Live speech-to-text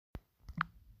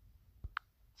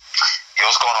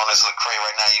Miss Lecrae,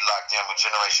 right now you locked in with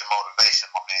Generation Motivation,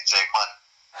 my man Jay Money.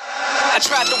 I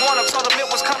tried to warn them, told them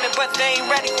it was coming, but they ain't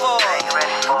ready for it.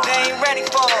 They ain't ready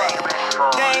for it.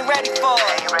 They ain't ready for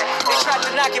it. They tried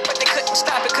to knock it, but they couldn't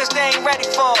stop it, cause they ain't ready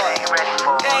for it.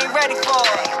 They ain't ready for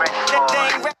it. They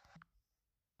ain't ready.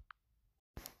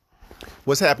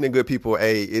 What's happening, good people?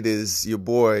 Hey, it is your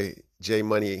boy Jay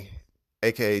Money,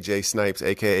 aka Jay Snipes,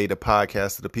 aka the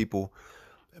podcast of the people,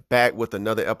 back with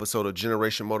another episode of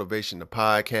Generation Motivation, the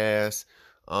podcast.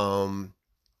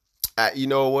 You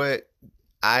know what?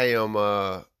 I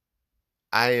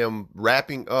am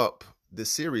wrapping up the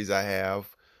series I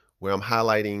have where I'm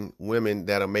highlighting women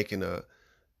that are making a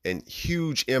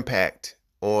huge impact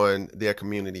on their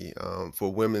community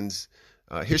for Women's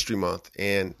History Month.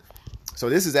 And so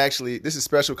this is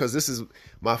special because this is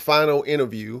my final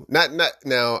interview. Not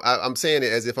now. I'm saying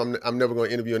it as if I'm never going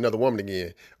to interview another woman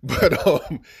again, but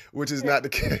which is not the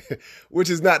case. Which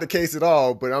is not the case at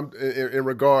all. But I'm in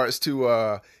regards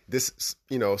to this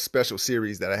special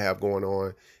series that I have going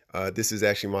on. This is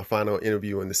actually my final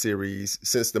interview in the series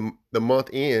since the month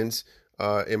ends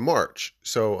in March.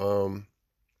 So,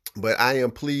 but I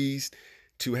am pleased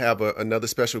to have another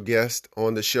special guest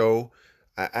on the show.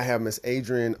 I have Miss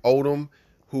Adrienne Odom,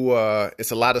 who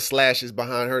it's a lot of slashes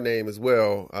behind her name as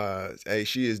well. Hey,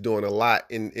 she is doing a lot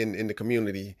in the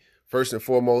community. First and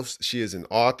foremost, she is an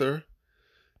author.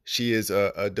 She is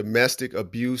a domestic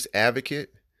abuse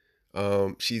advocate.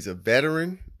 She's a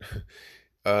veteran.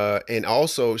 And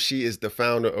also she is the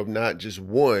founder of not just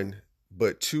one,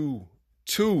 but two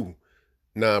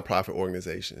nonprofit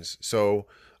organizations. So,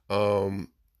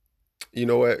 you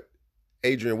know what,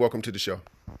 Adrienne, welcome to the show.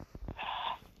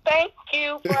 Thank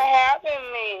you for having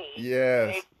me.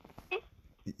 Yes.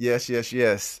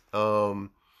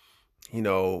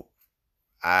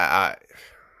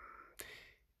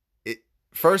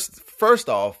 First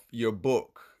off, your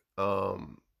book,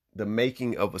 The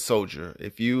Making of a Soldier.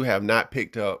 If you have not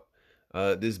picked up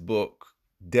this book,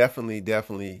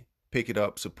 definitely pick it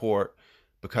up, support,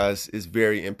 because it's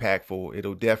very impactful.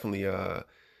 It'll definitely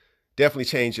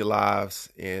change your lives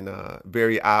and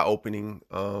very eye-opening.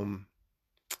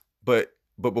 But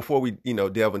before we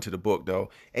delve into the book, though,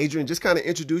 Adrienne, just kind of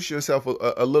introduce yourself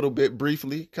a little bit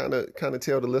briefly. Kind of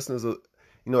tell the listeners a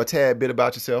tad bit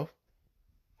about yourself.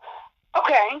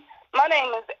 Okay, my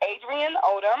name is Adrienne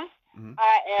Odom. Mm-hmm.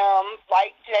 I am,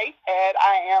 like Jay said,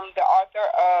 I am the author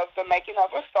of The Making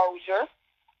of a Soldier.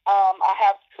 I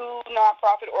have two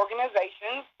nonprofit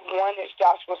organizations. One is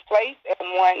Joshua's Place,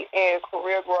 and one is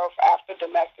Career Growth After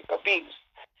Domestic Abuse.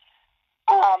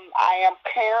 I am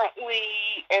currently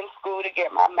in school to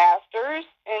get my master's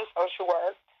in social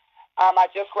work. I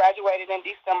just graduated in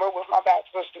December with my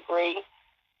bachelor's degree.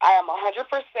 I am 100%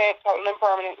 total and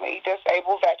permanently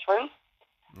disabled veteran.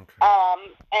 Okay.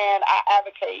 And I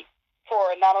advocate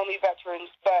for not only veterans,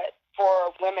 but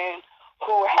for women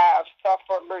who have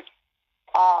suffered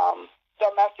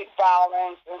domestic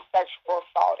violence and sexual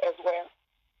assault as well.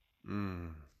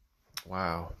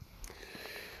 Wow.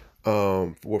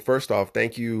 Well, first off,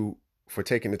 thank you for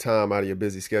taking the time out of your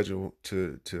busy schedule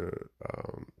to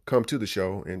come to the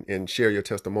show and share your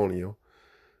testimonial.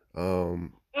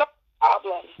 No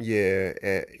problem. Yeah,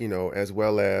 as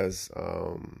well as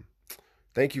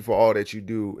thank you for all that you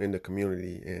do in the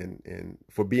community and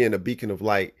for being a beacon of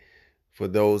light for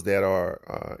those that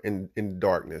are in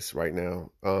darkness right now.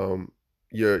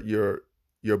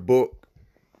 Your book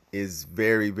is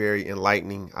very, very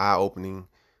enlightening, eye-opening.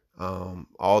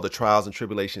 All the trials and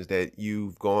tribulations that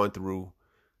you've gone through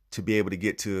to be able to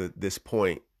get to this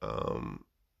point.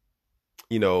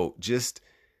 Just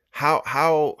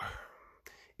how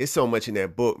it's so much in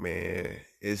that book, man.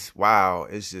 It's wow.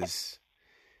 It's just.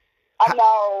 I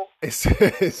know. It's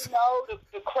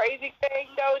the crazy thing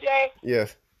though, Jay?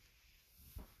 Yes.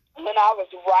 When I was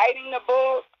writing the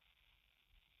book,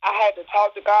 I had to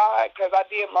talk to God because I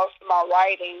did most of my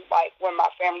writing like when my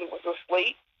family was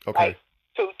asleep. Okay. Like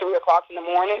 2-3 o'clock in the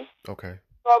morning. Okay.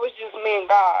 So it was just me and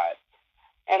God.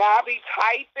 And I'll be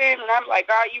typing, and I'm like,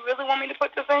 God, you really want me to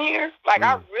put this in here? Like,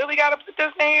 I really got to put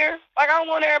this in here? Like, I don't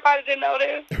want everybody to know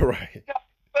this. Right.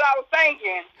 But I was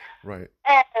thinking. Right.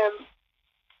 And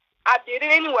I did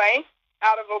it anyway,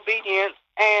 out of obedience.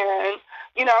 And,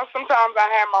 sometimes I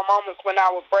had my moments when I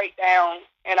would break down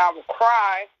and I would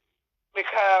cry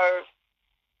because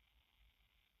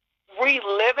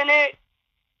reliving it,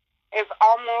 it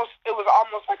was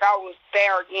almost like I was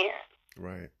there again.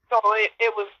 Right. So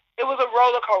it was a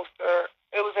roller coaster.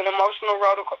 It was an emotional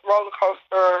roller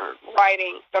coaster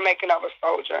writing The Making of a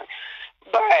Soldier.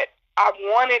 But I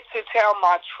wanted to tell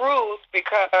my truth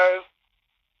because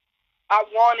I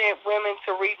wanted women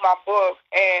to read my book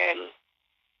and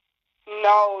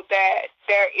know that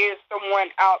there is someone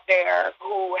out there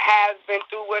who has been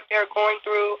through what they're going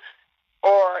through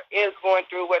or is going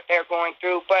through what they're going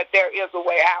through, but there is a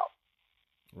way out,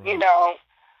 Right. you know.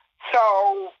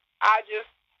 So I just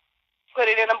put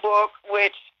it in a book,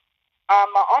 which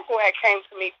my uncle had came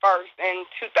to me first in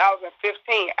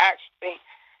 2015, actually.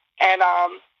 And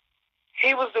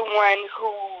he was the one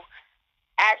who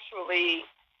actually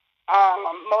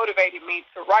motivated me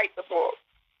to write the book.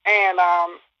 And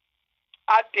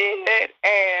I did,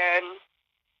 and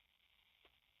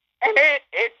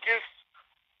it just,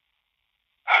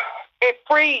 it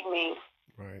freed me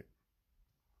Right.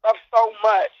 of so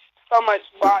much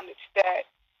bondage that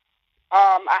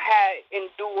I had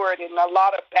endured, and a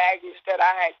lot of baggage that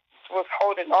I was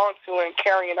holding on to and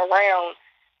carrying around,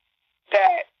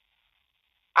 that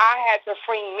I had to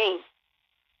free me,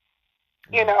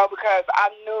 you know, because I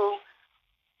knew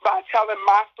by telling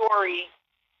my story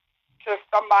to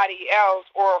somebody else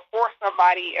or for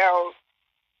somebody else,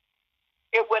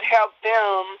 it would help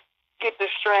them get the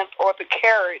strength or the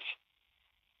courage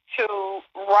to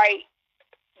write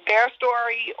their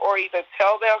story or either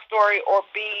tell their story or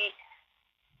be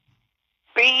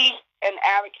an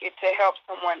advocate to help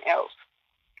someone else.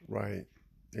 Right.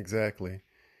 Exactly.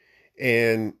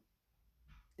 And,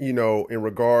 you know, in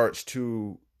regards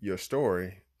to your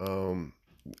story,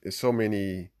 there's so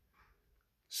many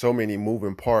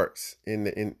moving parts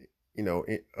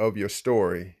of your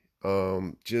story.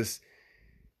 Just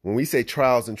when we say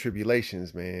trials and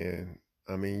tribulations, man,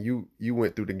 I mean, you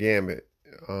went through the gamut.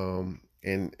 And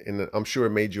I'm sure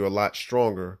it made you a lot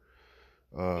stronger,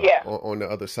 on the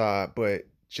other side, but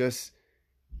just,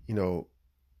 you know,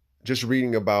 just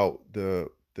reading about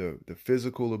the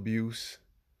physical abuse,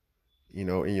 you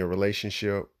know, in your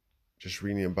relationship, just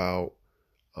reading about,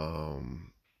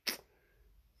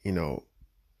 you know,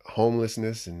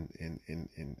 homelessness and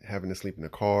having to sleep in the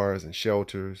cars and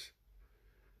shelters.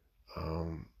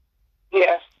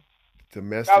 Yes.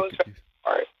 Domestic That was abuse.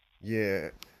 hard. Yeah.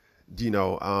 You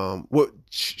know,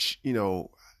 you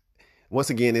know, once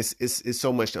again, it's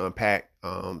so much to unpack.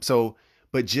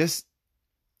 But just,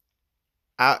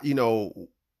 you know,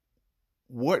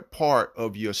 what part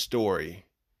of your story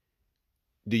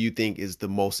do you think is the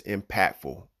most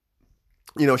impactful?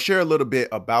 You know, share a little bit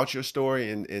about your story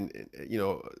and you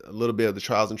know, a little bit of the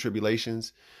trials and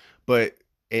tribulations, but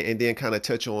and then kind of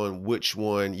touch on which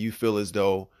one you feel as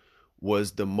though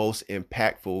was the most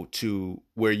impactful, to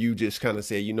where you just kind of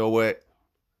say, you know what,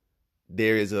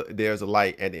 there's a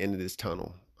light at the end of this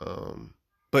tunnel.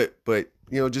 But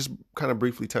you know, just kind of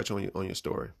briefly touch on your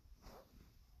story.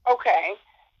 Okay.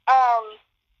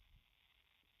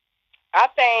 I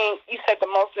think you said the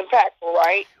most impactful,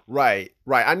 right? Right.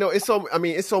 I know it's so. I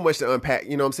mean, it's so much to unpack.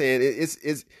 You know what I'm saying? It's.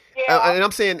 Yeah. And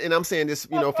I'm saying this,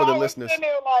 you know, for the listeners. Like,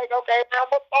 okay, I'm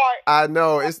gonna start. I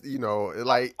know it's, you know,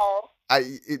 like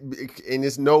and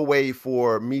there's no way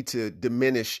for me to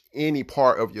diminish any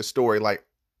part of your story. Like,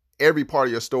 every part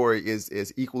of your story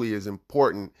is equally as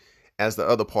important as the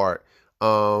other part.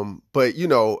 But you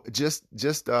know, just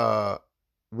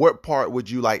what part would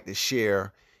you like to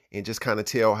share, and just kind of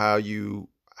tell how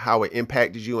it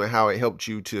impacted you and how it helped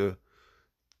you to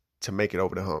make it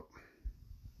over the hump?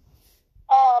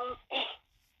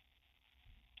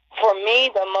 For me,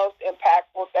 the most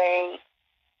impactful thing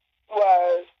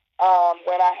was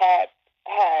when I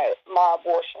had my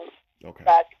abortion. Okay.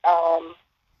 Back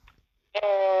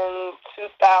in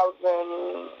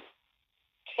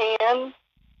 2010,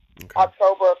 Okay.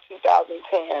 October of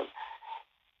 2010.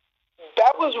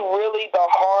 That was really the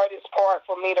hardest part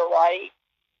for me to write.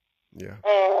 Yeah.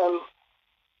 And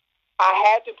I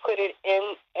had to put it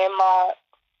in my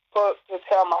book to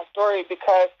tell my story,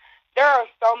 because there are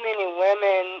so many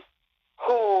women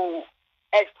who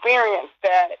experience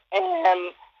that,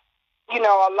 and you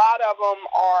know, a lot of them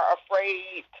are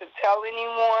afraid to tell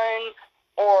anyone,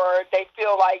 or they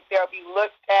feel like they'll be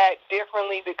looked at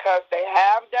differently because they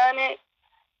have done it.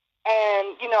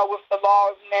 And you know, with the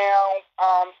laws now,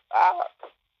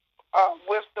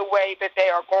 with the way that they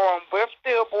are going with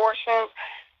the abortions,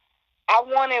 I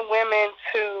wanted women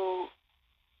to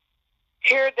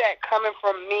hear that coming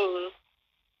from me,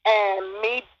 and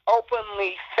me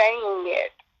openly saying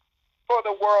it for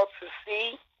the world to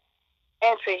see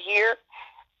and to hear.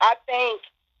 I think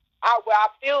I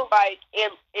feel like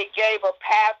it gave a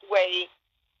pathway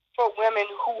for women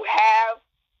who have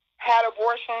had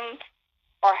abortions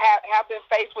or have been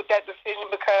faced with that decision,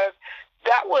 because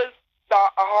that was a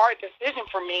hard decision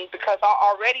for me, because I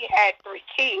already had 3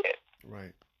 kids.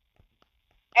 Right.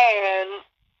 And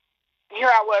here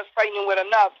I was pregnant with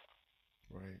another.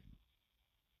 Right.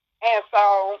 And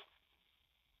so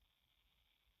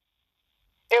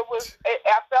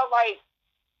I felt like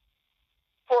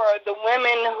for the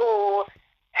women who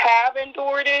have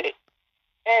endured it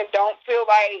and don't feel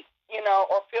like,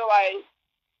 or feel like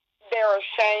they're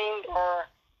ashamed or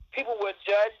people would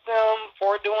judge them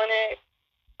for doing it,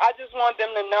 I just want them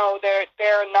to know that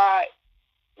they're not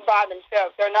by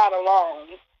themselves. They're not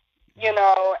alone,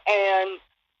 and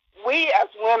we as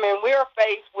women, we are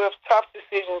faced with tough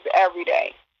decisions every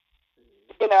day,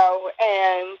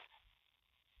 and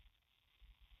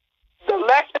the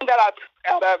lesson that I took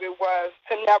out of it was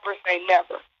to never say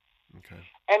never. Okay.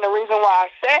 And the reason why I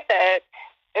said that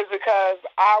is because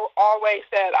I always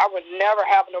said I would never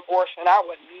have an abortion. I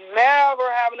would never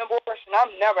have an abortion.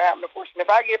 I'm never having an abortion. If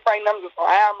I get pregnant, I'm just going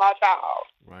to have my child.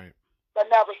 Right. But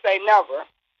never say never,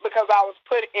 because I was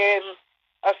put in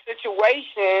a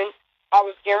situation. I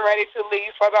was getting ready to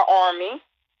leave for the Army.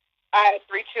 I had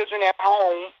 3 children at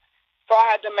home, so I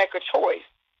had to make a choice.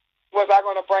 Was I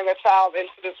going to bring a child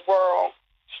into this world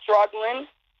struggling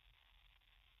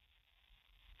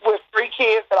with 3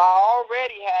 kids that I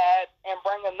already had and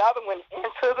bring another one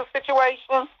into the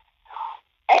situation?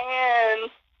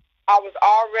 And I was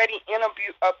already in an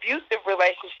abusive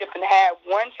relationship and had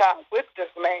 1 child with this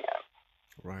man.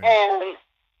 Right. And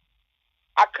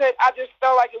I just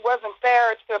felt like it wasn't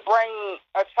fair to bring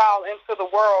a child into the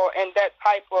world in that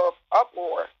type of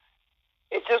uproar.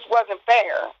 It just wasn't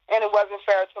fair, and it wasn't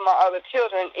fair to my other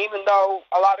children, even though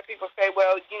a lot of people say,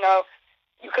 well,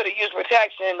 you could have used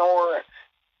protection, or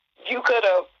you could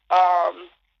have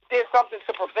did something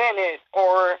to prevent it,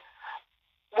 or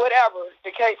whatever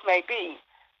the case may be.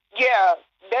 Yeah,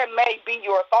 that may be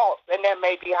your thoughts, and that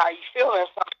may be how you feel, and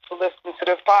some people listening to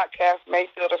this podcast may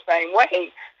feel the same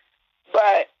way.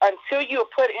 But until you're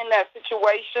put in that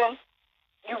situation,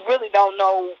 you really don't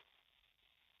know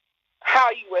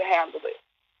how you would handle it.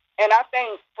 And I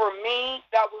think for me,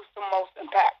 that was the most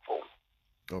impactful.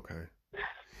 Okay.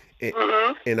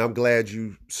 And I'm glad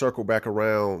you circled back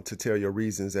around to tell your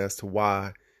reasons as to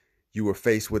why you were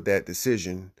faced with that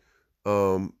decision.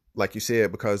 Like you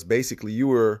said, because basically you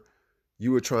were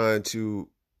trying to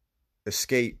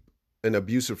escape an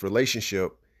abusive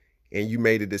relationship, and you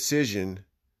made a decision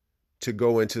to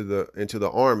go into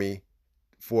the Army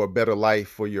for a better life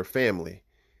for your family.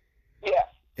 Yeah.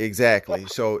 Exactly.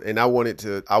 So, and I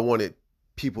wanted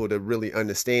people to really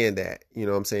understand that, you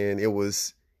know what I'm saying? It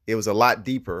was a lot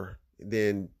deeper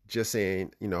than just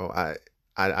saying,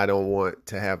 I don't want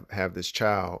to have this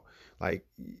child. Like,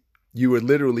 you were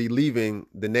literally leaving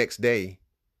the next day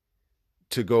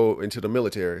to go into the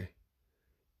military.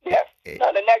 Yes.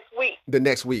 No, the next week. The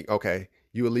next week. Okay.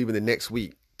 You were leaving the next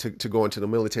week to go into the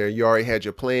military. You already had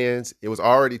your plans. It was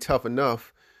already tough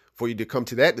enough for you to come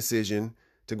to that decision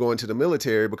to go into the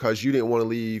military because you didn't want to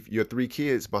leave your 3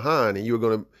 kids behind, and you were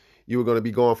going to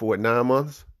be gone for what, 9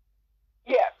 months?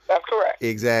 Yes, that's correct.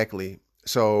 Exactly.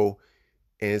 So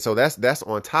that's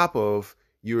on top of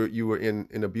you were in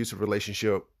an abusive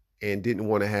relationship and didn't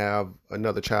want to have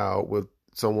another child with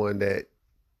someone that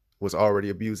was already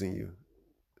abusing you.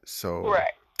 So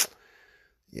correct.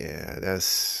 Yeah,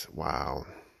 that's wow.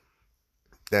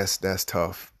 That's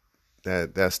tough.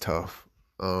 That's tough.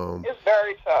 It's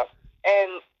very tough.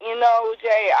 And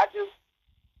Jay,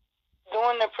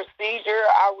 doing the procedure,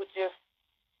 I was just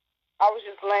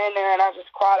laying there and I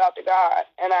just cried out to God,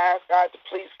 and I asked God to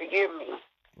please forgive me.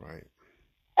 Right.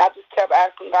 I just kept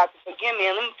asking God to forgive me.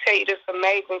 And let me tell you this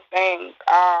amazing thing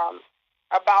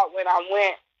about when I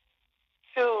went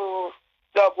to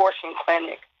the abortion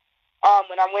clinic.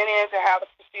 When I went in to have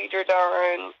the procedure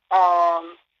done,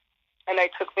 and they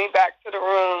took me back to the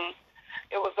room,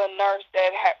 it was a nurse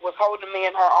that was holding me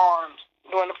in her arms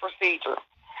during the procedure.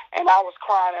 And I was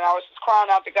crying, and I was just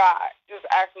crying out to God, just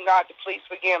asking God to please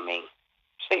forgive me.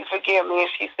 Please forgive me.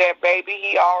 And she said, baby,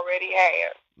 he already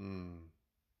has. Mm.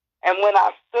 And when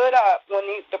I stood up, when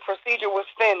the procedure was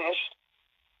finished,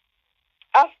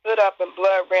 I stood up and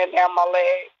blood ran down my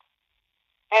leg.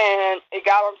 And it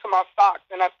got onto my socks,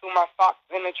 and I threw my socks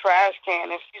in the trash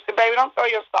can. And she said, baby, don't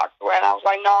throw your socks away. And I was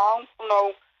like, no, I don't have no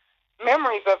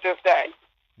memories of this day.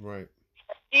 Right.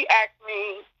 She asked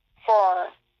me for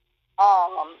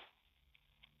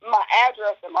my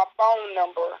address and my phone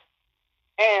number.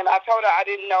 And I told her I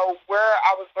didn't know where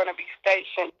I was going to be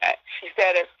stationed at. She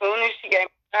said as soon as she gave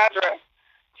me my address,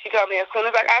 she told me as soon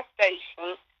as I got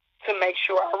stationed to make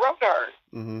sure I wrote her.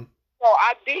 Mm-hmm. So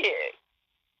I did.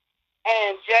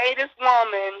 And Jay, this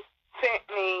woman, sent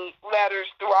me letters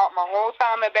throughout my whole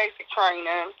time at basic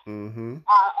training. Mm-hmm.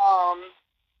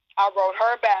 I wrote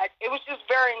her back. It was just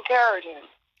very encouraging.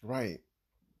 Right.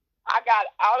 I got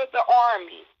out of the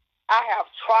Army. I have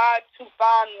tried to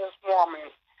find this woman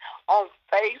on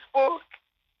Facebook,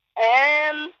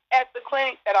 And at the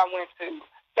clinic that I went to,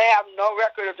 they have no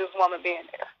record of this woman being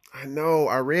there. I know.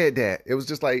 I read that. It was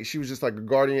just like she was just like a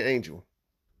guardian angel.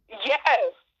 Yes.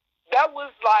 That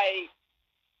was like,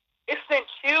 it sent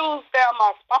chills down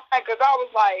my spine because I was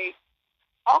like,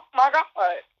 oh my God.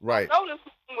 Right. I know this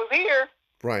woman was here.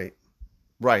 Right.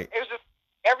 Right. It was just,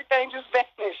 everything just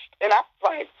vanished. And I was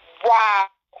like, wow.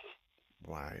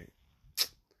 Right.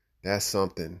 That's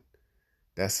something.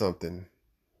 That's something.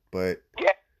 But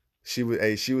yeah. she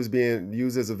was being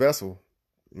used as a vessel,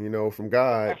 you know, from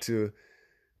God to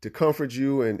comfort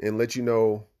you and let you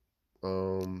know,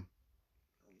 you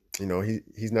know,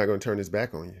 he's not going to turn his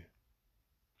back on you.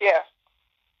 Yeah.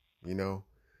 You know?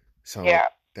 So yeah.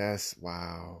 that's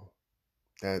wow.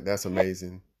 That's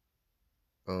amazing.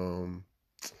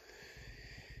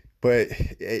 But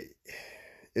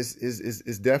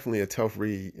it's definitely a tough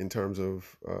read in terms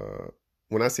of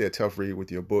when I say a tough read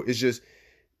with your book, it's just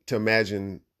to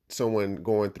imagine someone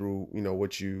going through, you know,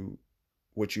 what you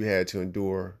had to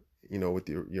endure, you know, with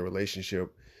your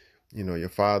relationship. You know, your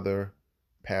father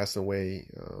passed away,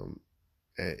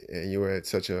 and you were at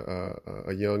such a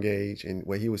young age, and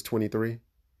when he was 23.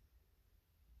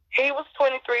 He was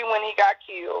 23 when he got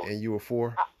killed. And you were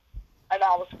 4? And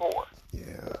I was 4.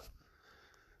 Yeah.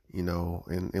 You know,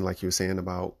 and like you were saying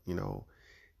about, you know,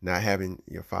 not having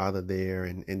your father there,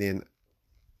 and then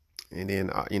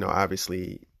you know,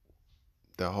 obviously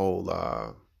the whole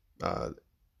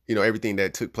you know, everything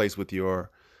that took place with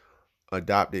your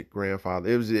adopted grandfather.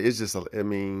 It's just I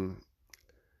mean,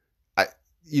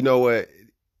 you know what,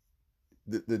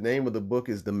 the name of the book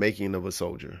is The Making of a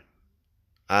Soldier.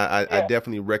 I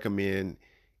definitely recommend,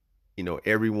 you know,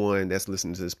 everyone that's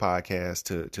listening to this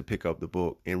podcast to pick up the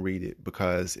book and read it,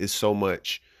 because it's so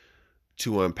much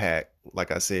to unpack,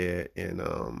 like I said. And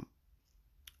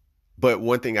but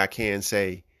one thing I can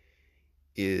say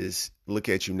is look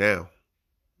at you now.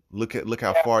 Look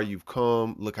how far you've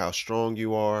come. Look how strong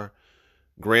you are.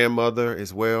 Grandmother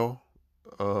as well.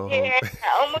 Yeah,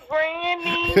 I'm a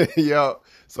granny. Yeah.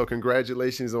 So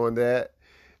congratulations on that.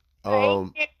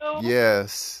 Thank you.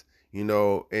 Yes. You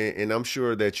know, and I'm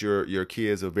sure that your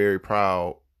kids are very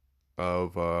proud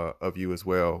of you as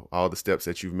well. All the steps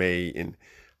that you've made and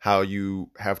how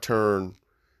you have turned,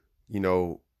 you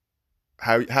know,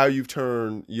 how you've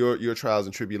turned your trials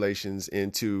and tribulations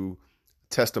into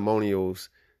testimonials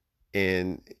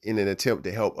and in an attempt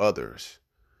to help others.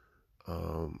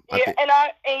 And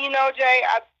you know, Jay,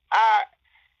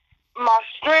 my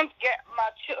strength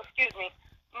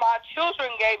my children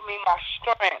gave me my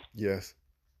strength. Yes.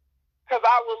 Because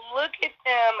I would look at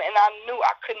them and I knew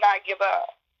I could not give up.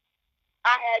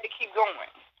 I had to keep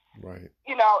going. Right.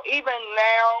 You know, even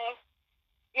now,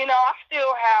 you know, I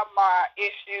still have my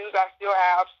issues. I still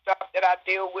have stuff that I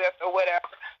deal with or whatever.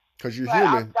 Because you're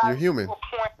human. You're human. To a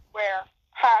point where,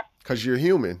 because you're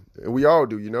human. We all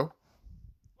do, you know?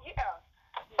 Yeah.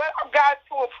 But I've got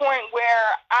to a point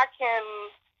where I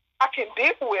can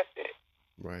deal with it.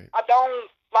 Right. I don't,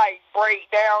 like,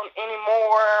 break down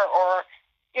anymore or,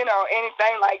 you know,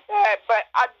 anything like that.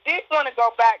 But I did want to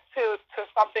go back to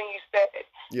something you said.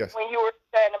 Yes. When you were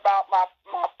saying about my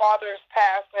father's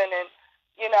passing and,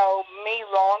 you know, me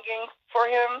longing for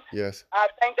him. Yes. I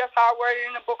think that's how I worded it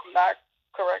in the book. I'm not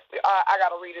correctly. I got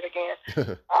to read it again.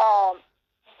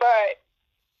 But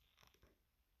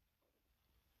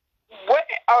what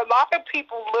a lot of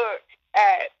people look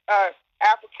at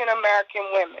African American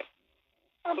women.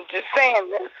 I'm just saying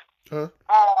this. Huh?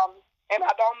 And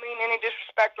I don't mean any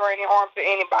disrespect or any harm to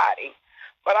anybody,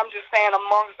 but I'm just saying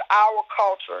amongst our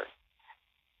culture,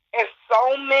 there's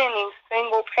so many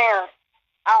single parents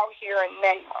out here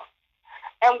now.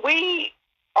 And we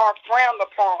are frowned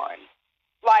upon,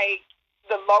 like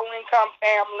the low-income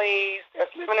families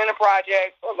that's living in the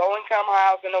projects or low-income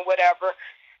housing or whatever.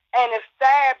 And it's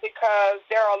sad because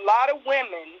there are a lot of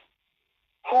women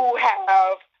who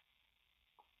have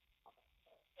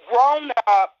grown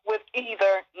up with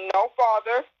either no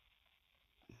father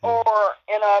or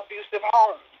in an abusive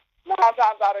home, 9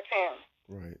 times out of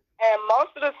 10. Right. And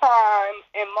most of the time,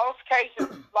 in most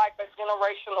cases, it's like a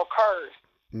generational curse.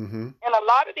 Mm-hmm. And a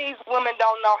lot of these women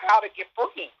don't know how to get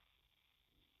free.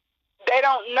 They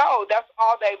don't know. That's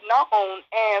all they've known.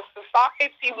 And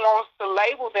society wants to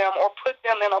label them or put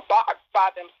them in a box by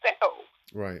themselves.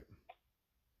 Right.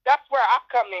 That's where I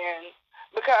come in,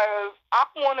 because I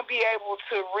want to be able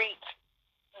to reach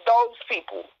those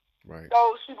people. Right.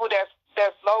 Those people that's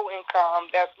low income,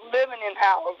 that's living in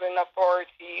housing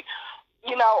authority,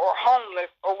 you know, or homeless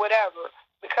or whatever,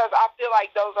 because I feel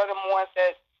like those are the ones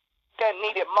that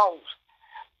need it most.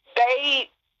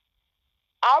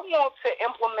 I want to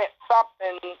implement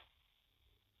something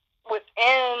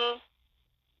within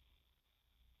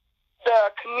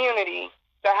the community,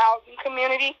 the housing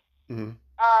community,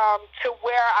 to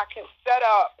where I can set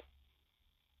up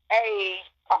a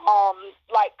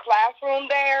like classroom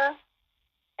there,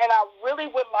 and I really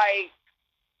would like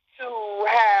to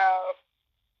have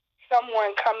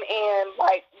someone come in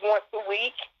like once a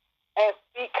week and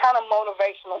speak kind of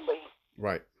motivationally,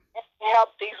 right, and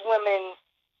help these women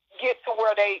get to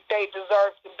where they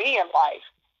deserve to be in life.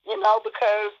 You know,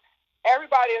 because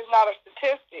everybody is not a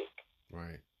statistic.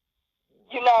 Right.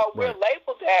 You know, we're Right.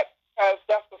 labeled that because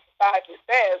that's what society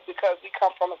says, because we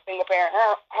come from a single parent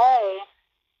home.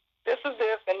 This is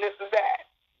this and this is that.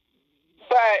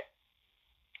 But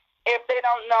if they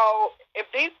don't know,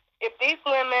 if these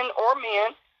women or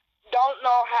men don't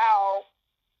know how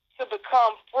to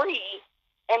become free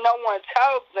and no one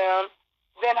tells them,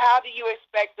 then how do you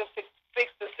expect to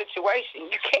fix the situation?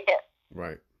 You can't.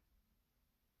 Right.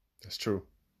 That's true.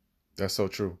 That's so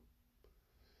true.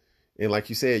 And like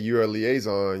you said, you're a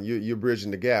liaison. You're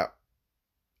bridging the gap.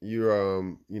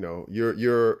 You're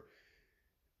you're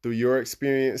through your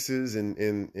experiences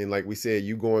and like we said,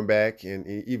 you going back and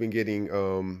even getting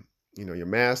your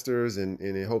master's and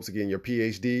in hopes of getting your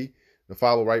PhD to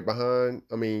follow right behind.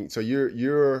 I mean, so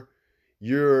you're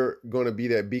going to be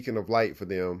that beacon of light for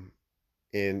them,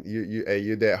 and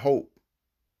you're that hope.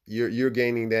 You're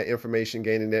gaining that information,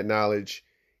 gaining that knowledge,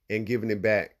 and giving it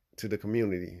back to the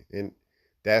community. And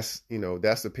that's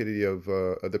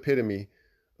the epitome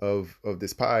of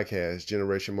this podcast,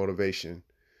 Generation Motivation.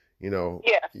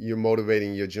 You're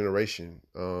motivating your generation.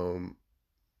 And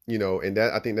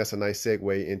that, I think that's a nice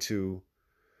segue into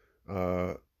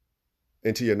your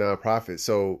nonprofit.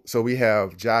 So we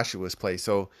have Joshua's Place.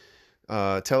 So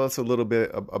tell us a little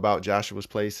bit about Joshua's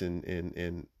Place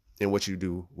and what you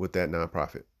do with that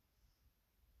nonprofit.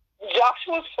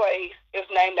 Joshua's Place is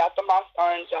named after my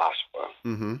son, Joshua.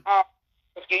 Mm-hmm.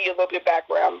 Let's give you a little bit of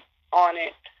background on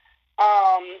it.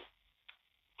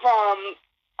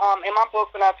 In my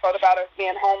book, when I told about us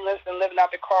being homeless and living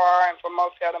out the car and from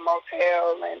motel to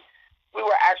motel, and we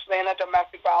were actually in a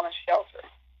domestic violence shelter.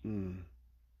 Mm.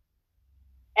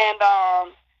 And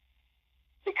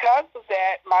because of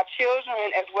that, my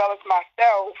children as well as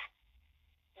myself,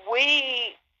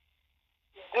 we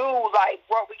do like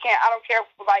what we can. I don't care.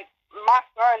 Like, my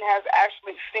son has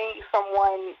actually seen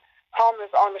someone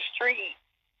homeless on the street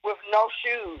with no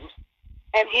shoes,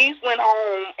 and he's went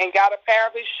home and got a pair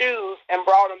of his shoes and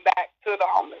brought him back to the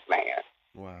homeless man.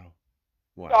 Wow.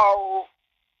 So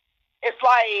it's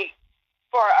like,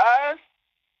 for us,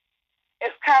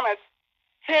 it's kind of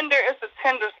tender. It's a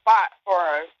tender spot for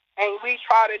us, and we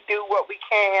try to do what we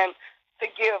can to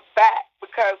give back,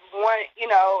 because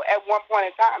at one point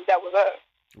in time, that was us.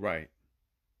 Right.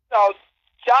 So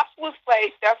Joshua's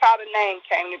Place, that's how the name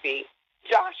came to be,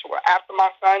 Joshua, after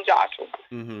my son Joshua.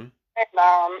 Mm-hmm.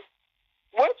 And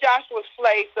with Joshua's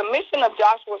Place, the mission of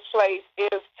Joshua's Place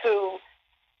is to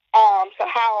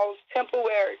house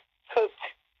temporary.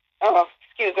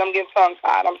 Excuse me, I'm getting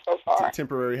tongue-tied. I'm so sorry.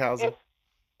 Temporary housing.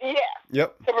 Yeah.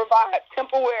 Yep. To provide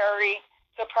temporary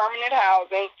to permanent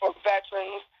housing for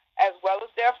veterans as well as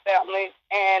their families,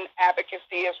 and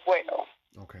advocacy as well.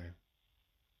 Okay.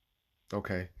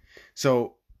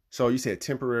 So you said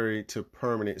temporary to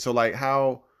permanent. So like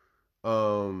how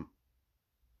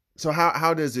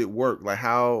does it work? Like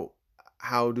how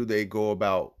do they go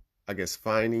about, I guess,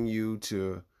 finding you?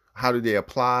 How do they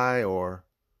apply? Or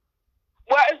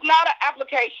well, it's not an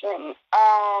application.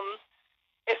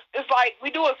 It's like we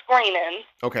do a screening.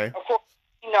 Okay. Of course,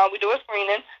 we do a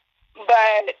screening.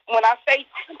 But when I say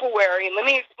temporary, let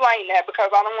me explain that, because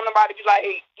I don't want nobody to be like,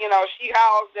 she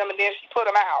housed them and then she put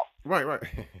them out. Right. Break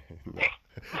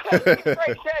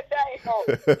that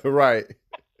down. Right.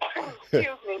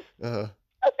 Excuse me. Uh-huh.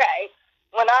 Okay.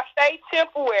 When I say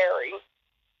temporary,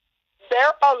 there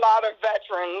are a lot of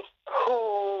veterans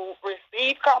who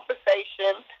receive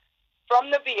compensation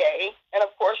from the VA. And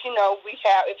of course, we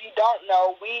have, if you don't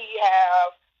know, we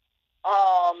have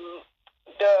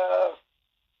the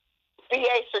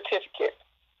VA certificate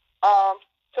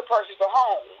to purchase a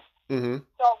home. Mm-hmm.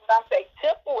 So when I say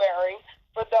temporary,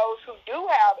 for those who do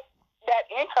have that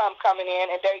income coming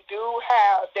in and they do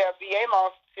have their VA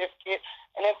loan certificate,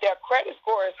 and if their credit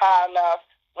score is high enough,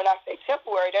 when I say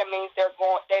temporary, that means they're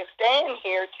staying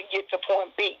here to get to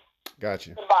point B.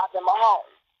 Gotcha. To buy them a home.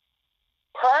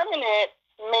 Permanent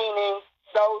meaning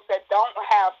those that don't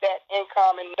have that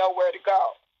income and nowhere to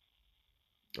go.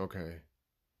 Okay.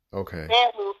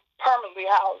 Then we permanently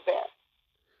house them.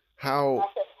 How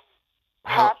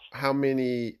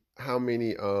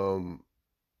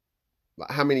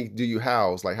many do you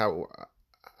house? Like how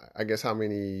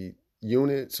many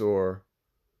units or?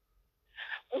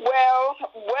 Well,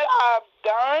 what I've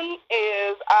done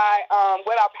is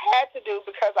what I've had to do,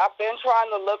 because I've been trying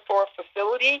to look for a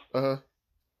facility.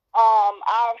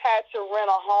 I've had to rent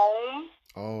a home.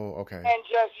 Oh, okay. And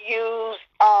just use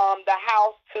the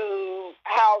house to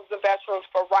house the veterans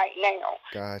for right now.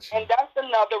 Gotcha. And that's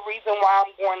another reason why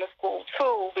I'm going to school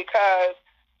too, because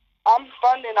I'm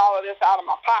funding all of this out of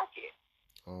my pocket.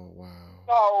 Oh, wow.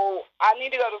 So I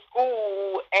need to go to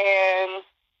school, and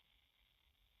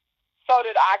so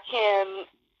that I can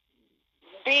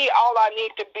be all I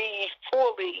need to be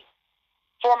fully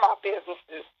for my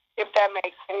businesses, if that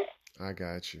makes sense. I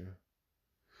got you.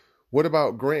 What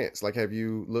about grants? Like, have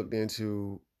you looked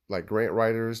into like grant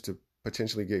writers to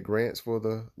potentially get grants for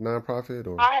the nonprofit?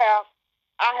 Or I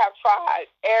have tried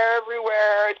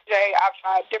everywhere, Jay. I've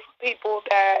tried different people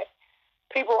that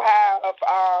people have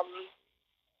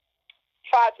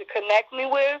tried to connect me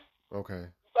with. Okay.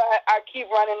 But I keep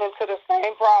running into the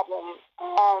same problem.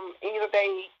 Either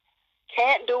they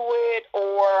can't do it,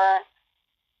 or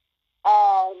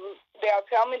they'll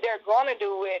tell me they're going to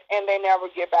do it, and they never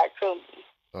get back to me.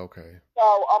 Okay.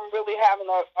 So I'm really having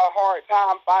a hard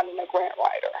time finding a grant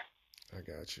writer. I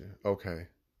got you. Okay.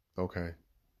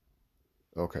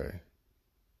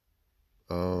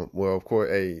 Well, of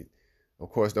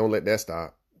course, don't let that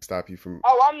stop you from.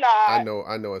 Oh, I'm not. I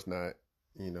know it's not.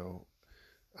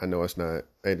 I know it's not.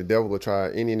 Hey, the devil will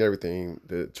try any and everything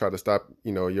to try to stop,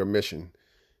 your mission.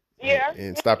 Yeah.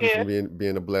 And stop you from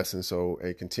being a blessing. So,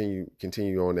 hey, continue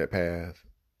on that path.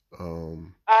 I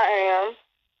am.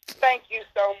 Thank you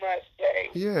so much, Jay.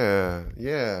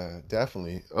 Yeah,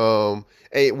 definitely.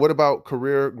 Hey, what about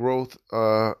career growth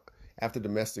after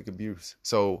domestic abuse?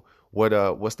 So,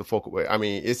 what's the focal way? I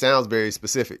mean, it sounds very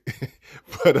specific,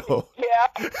 but yeah.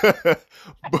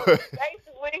 But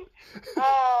basically,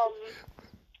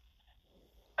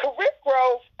 career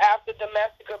growth after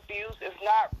domestic abuse is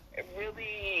not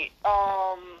really.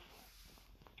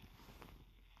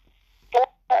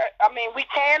 I mean, we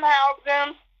can house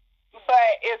them,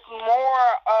 but it's more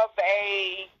of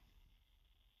a,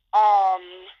 how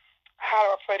do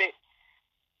I put it?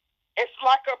 It's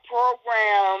like a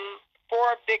program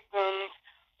for victims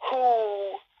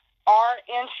who are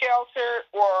in shelter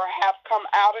or have come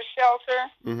out of shelter,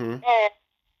 and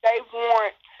they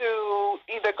want to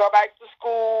either go back to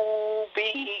school,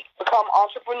 become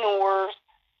entrepreneurs,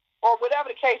 or whatever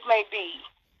the case may be.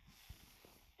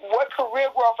 What career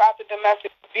growth after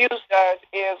domestic abuse does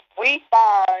is we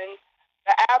find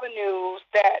the avenues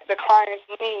that the clients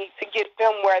need to get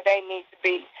them where they need to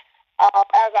be.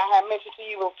 As I had mentioned to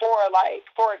you before, like,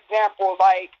 for example,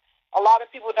 like, a lot of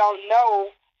people don't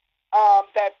know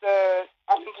that the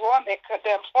Employment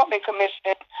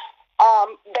Commission,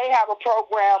 they have a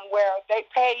program where they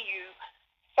pay you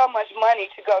so much money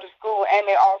to go to school, and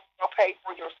they also pay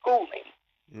for your schooling.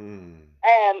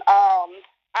 And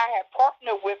I have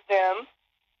partnered with them,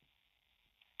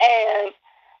 and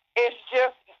it's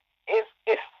just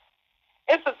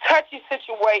it's a touchy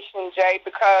situation, Jay,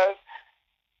 because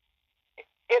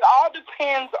it all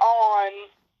depends on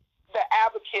the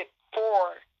advocate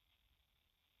for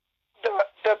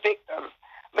the victim.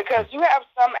 Because you have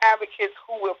some advocates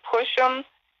who will push them,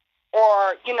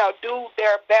 or do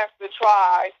their best to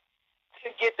try to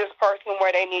get this person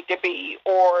where they need to be,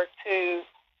 or to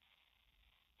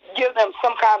give them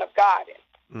some kind of guidance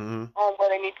on where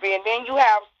they need to be. And then you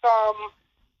have some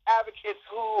advocates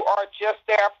who are just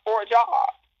there for a job.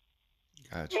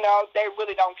 Gotcha. They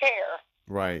really don't care.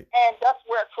 Right. And that's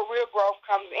where career growth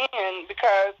comes in,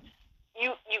 because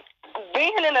you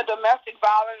being in a domestic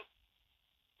violence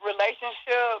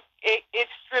relationship, it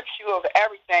strips you of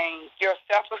everything: your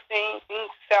self-esteem,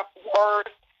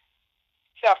 self-worth,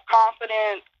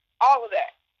 self-confidence, all of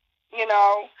that.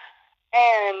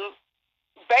 And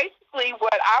basically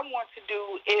what I want to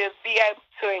do is be able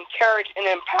to encourage and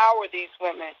empower these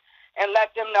women and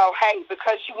let them know, hey,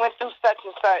 because you went through such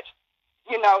and such,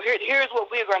 here's what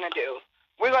we're going to do.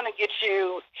 We're going to get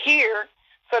you here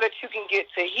so that you can get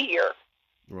to here.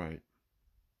 Right.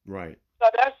 So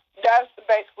that's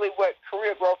basically what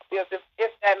career growth is.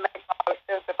 If that makes a lot of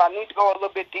sense. If I need to go a little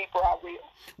bit deeper, I will.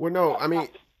 Well, no, I mean,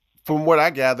 from what I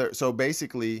gather, so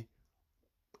basically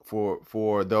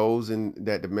for those in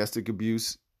that domestic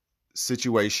abuse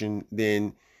situation,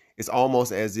 then it's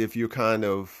almost as if you're kind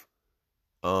of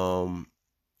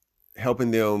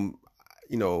helping them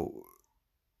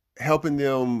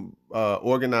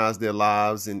organize their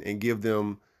lives and give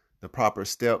them the proper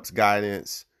steps,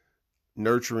 guidance,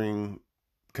 nurturing,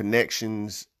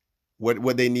 connections,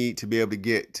 what they need to be able to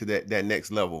get to that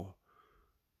next level.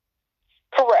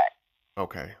 Correct.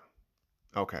 Okay.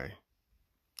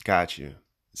 Got you.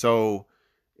 So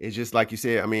it's just like you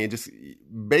said. I mean, just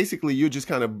basically you're just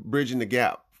kind of bridging the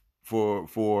gap for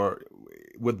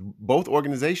with both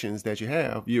organizations that you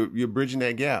have. You're bridging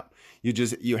that gap.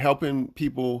 You're helping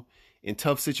people in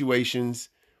tough situations,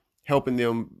 helping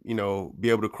them, be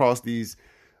able to cross these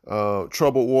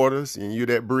troubled waters, and you're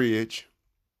that bridge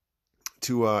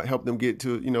to help them get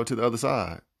to to the other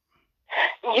side.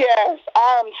 Yes,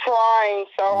 I'm trying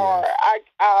so hard.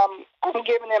 I'm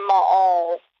giving it my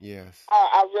all. Yes,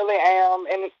 I really am,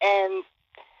 and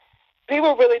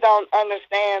people really don't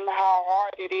understand how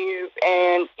hard it is.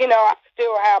 And I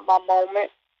still have my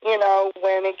moments,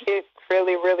 when it gets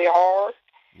really, really hard.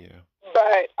 Yeah.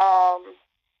 But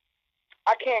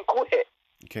I can't quit.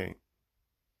 You can't.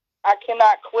 I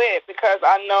cannot quit because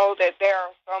I know that there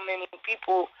are so many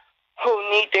people who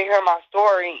need to hear my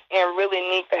story and really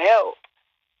need the help.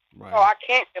 Right. So I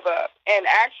can't give up. And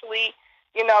actually,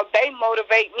 they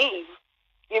motivate me,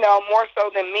 more so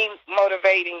than me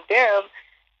motivating them.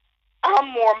 I'm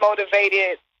more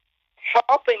motivated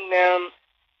helping them,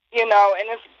 and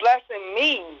it's blessing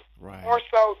me more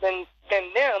so than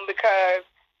them, because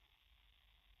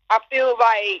I feel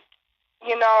like,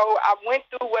 I went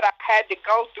through what I had to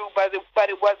go through, but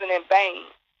it wasn't in vain.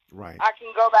 Right. I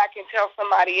can go back and tell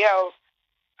somebody else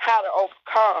how to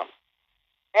overcome.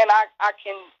 And I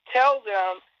can tell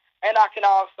them, and I can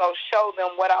also show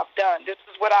them what I've done. This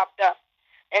is what I've done,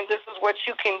 and this is what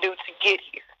you can do to get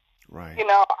here. Right. I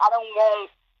don't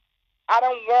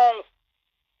want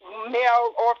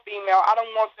male or female. I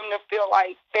don't want them to feel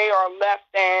like they are less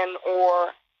than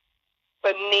or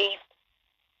beneath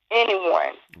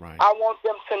anyone. Right. I want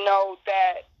them to know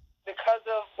that because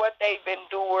of what they've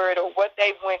endured or what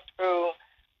they went through,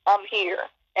 I'm here,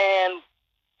 and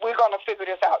we're going to figure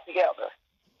this out together.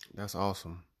 That's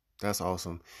awesome. That's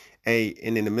awesome. Hey,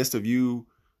 and in the midst of you,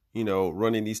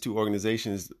 running these two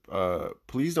organizations,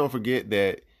 please don't forget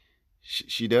that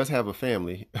she does have a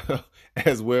family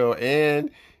as well, and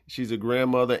she's a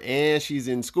grandmother, and she's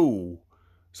in school.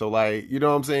 So, like, you know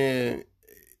what I'm saying?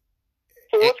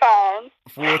 Full time.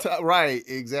 Full time, right?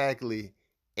 Exactly.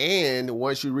 And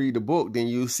once you read the book, then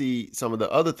you see some of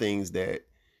the other things that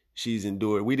she's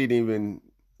endured. We didn't even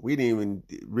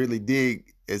really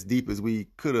dig as deep as we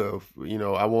could have.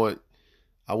 I want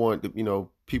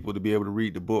people to be able to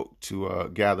read the book to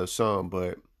gather some,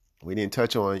 but we didn't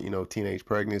touch on teenage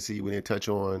pregnancy. We didn't touch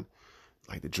on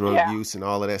like the drug use and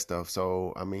all of that stuff.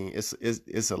 So I mean, it's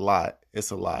a lot.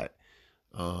 It's a lot.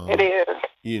 It is.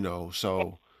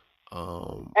 So.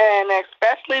 And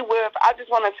especially with, I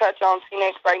just want to touch on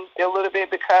teenage pregnancy a little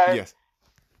bit, because yes.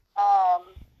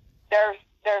 There's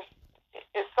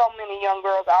so many young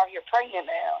girls out here pregnant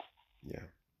now. Yeah.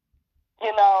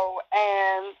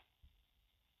 And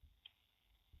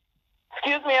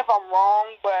excuse me if I'm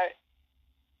wrong, but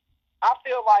I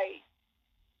feel like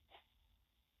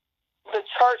the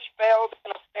church failed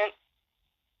in a sense,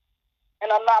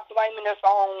 and I'm not blaming this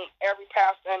on every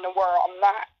pastor in the world. I'm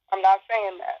not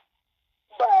saying that.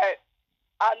 But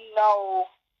I know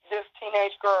this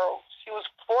teenage girl, she was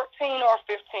 14 or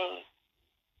 15,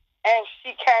 and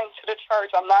she came to the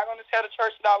church. I'm not going to tell the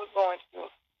church that I was going to.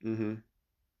 Mm-hmm.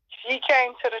 She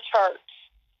came to the church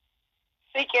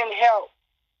seeking help,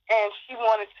 and she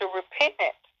wanted to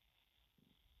repent,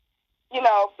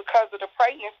 because of the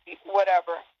pregnancy,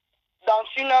 whatever. Don't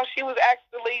you know she was asked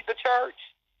to leave the church?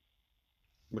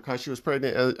 Because she was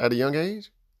pregnant at a young age?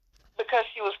 Because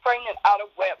she was pregnant out of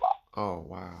wedlock. Oh,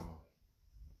 wow.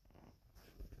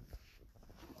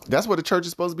 That's what the church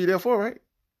is supposed to be there for, right?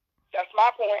 That's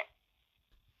my point.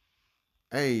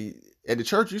 Hey, at the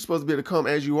church, you're supposed to be able to come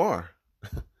as you are.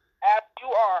 As you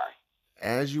are.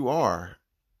 As you are.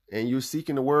 And you're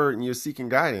seeking the word and you're seeking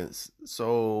guidance.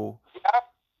 So,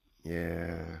 yep.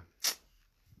 Yeah.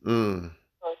 Yeah.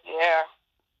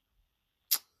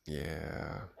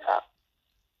 Yeah.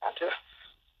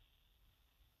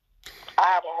 I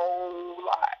have a whole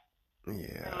lot.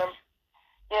 Yeah.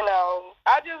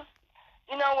 I just,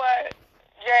 you know what,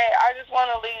 Jay, I just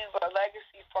want to leave a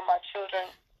legacy for my children.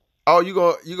 Oh, you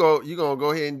gonna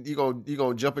go ahead and you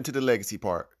gonna jump into the legacy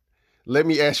part. Let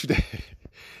me ask you that.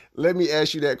 Let me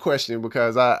ask you that question,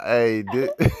 because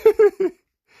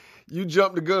you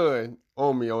jumped the gun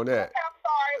on me on that. I'm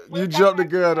sorry. You jumped the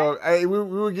gun on. Hey, we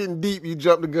were getting deep. You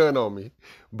jumped the gun on me.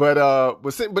 But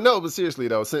seriously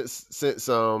though, since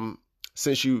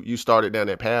you started down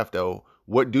that path though,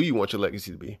 what do you want your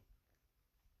legacy to be?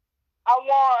 I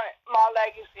want my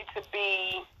legacy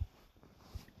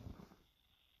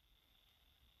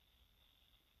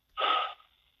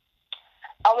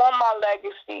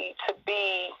to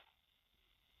be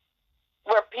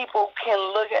where people can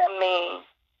look at me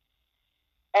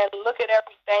and look at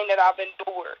everything that I've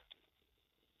endured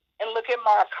and look at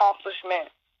my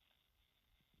accomplishments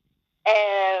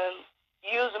and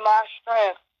use my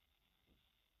strength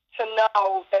to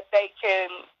know that they can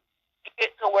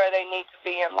get to where they need to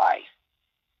be in life.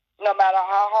 No matter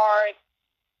how hard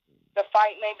the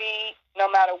fight may be, no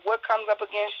matter what comes up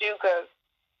against you, because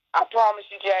I promise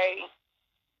you, Jay,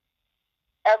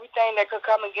 everything that could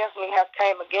come against me has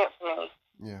came against me.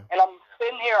 Yeah. And I'm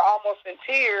sitting here almost in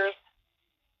tears.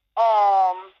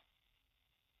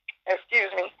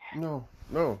 Excuse me. No.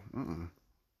 Mm-mm.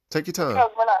 Take your time.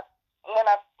 Because when I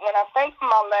think of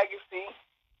my legacy,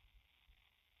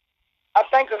 I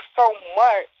think of so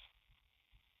much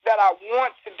that I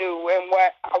want to do and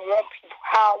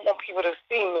how I want people to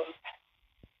see me.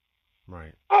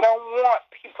 Right. I don't want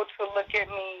people to look at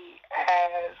me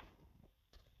as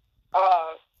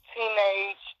a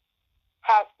teenage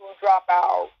high school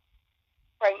dropout,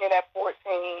 pregnant at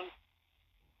 14.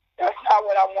 That's not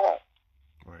what I want.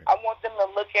 Right. I want them to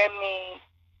look at me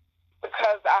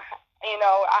because I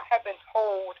have been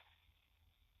told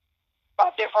by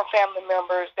different family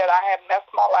members that I had messed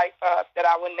my life up, that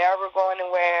I would never go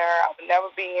anywhere, I would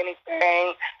never be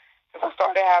anything, because I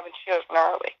started having children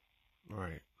early.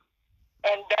 Right.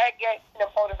 And that gave me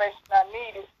the motivation I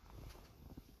needed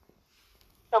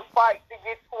to fight to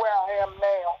get to where I am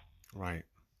now. Right.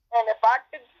 And if I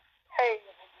could say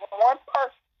one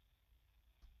person,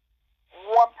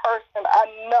 I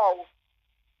know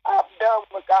I've done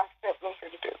what God sent me here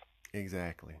to do.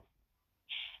 Exactly.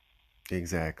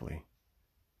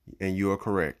 And you are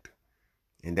correct.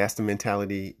 And that's the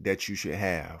mentality that you should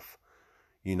have,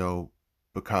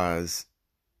 because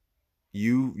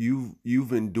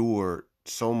you've endured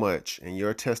so much, and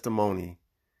your testimony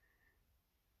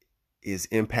is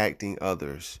impacting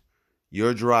others.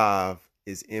 Your drive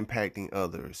is impacting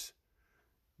others.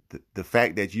 The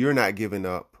fact that you're not giving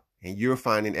up and you're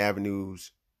finding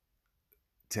avenues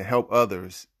to help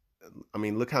others. I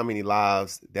mean, look how many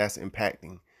lives that's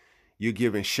impacting. You're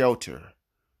giving shelter.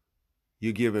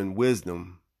 You're giving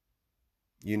wisdom.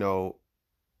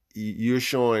 You're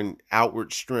showing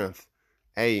outward strength.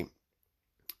 We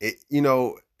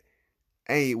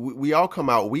all come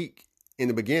out weak in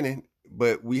the beginning,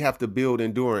 but we have to build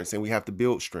endurance and we have to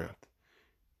build strength.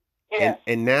 Yeah.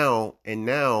 And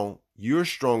now you're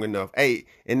strong enough.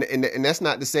 And that's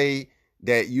not to say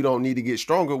that you don't need to get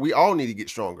stronger. We all need to get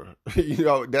stronger.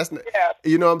 That's not,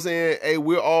 you know what I'm saying? Hey,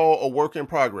 we're all a work in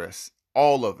progress.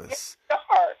 All of us.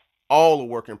 All a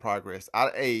work in progress.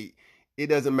 It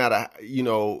doesn't matter,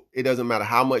 it doesn't matter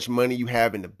how much money you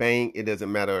have in the bank. It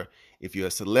doesn't matter if you're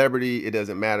a celebrity. It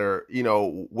doesn't matter,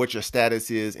 what your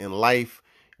status is in life.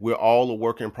 We're all a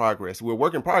work in progress. We're a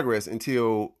work in progress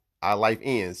until our life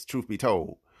ends, truth be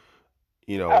told.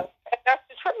 That's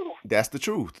the truth. That's the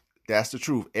truth. That's the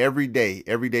truth. Every day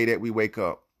that we wake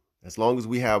up, as long as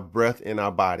we have breath in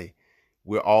our body,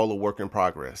 we're all a work in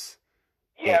progress.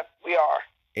 Yes, we are.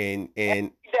 And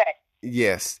every day.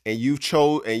 Yes, and you've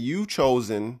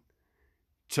chosen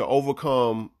to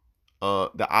overcome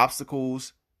the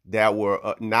obstacles that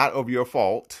were not of your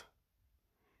fault.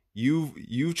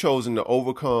 You've chosen to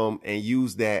overcome and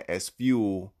use that as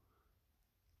fuel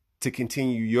to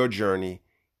continue your journey.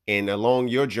 And along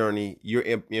your journey, you're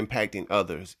impacting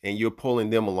others and you're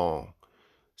pulling them along.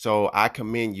 So I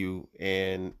commend you.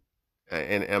 And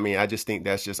I mean, I just think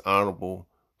that's just honorable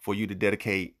for you to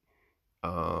dedicate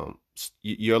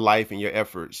your life and your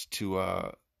efforts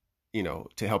to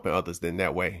helping others in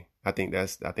that way. I think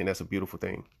that's a beautiful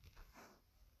thing.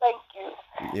 Thank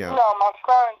you. Yeah. My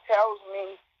son tells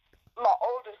me, my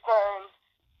oldest son,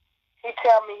 he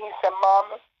said,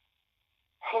 Mama,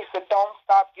 he said, don't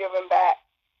stop giving back.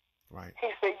 Right. He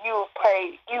said, you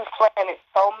planted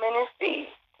so many seeds.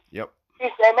 Yep. He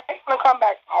said, they're going to come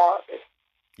back to harvest.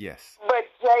 Yes. But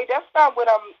Jay, that's not what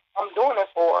I'm doing it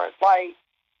for. Like,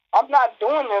 I'm not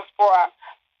doing this for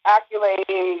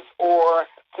accolades or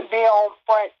to be on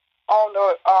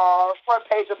the front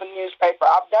page of a newspaper.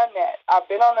 I've done that. I've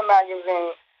been on the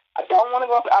magazine. I don't want to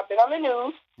go. I've been on the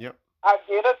news. Yep. I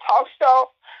did a talk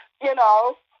show. Yeah.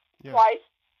 Like,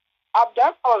 I've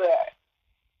done all that.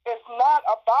 It's not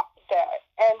about that,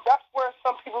 and that's where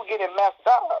some people get it messed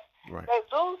up. Right. They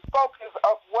lose focus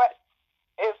of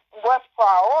what's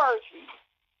priority.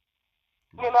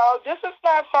 Right. This is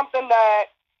not something that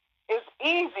is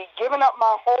easy. Giving up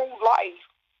my whole life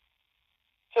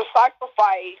to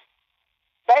sacrifice,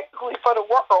 basically for the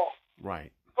world,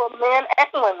 Right. for men and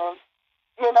women.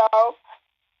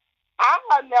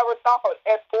 I never thought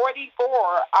at 44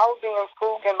 I would be in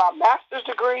school getting my master's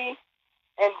degree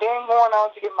and then going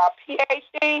on to get my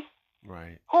PhD.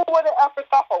 Right. Who would have ever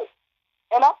thought?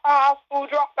 and I'm a high school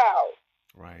dropout.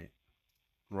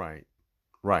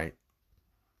 Right.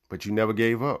 But you never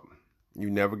gave up. You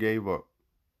never gave up.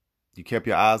 You kept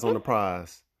your eyes on the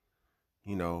prize.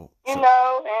 You know, and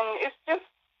it's just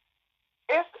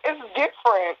it's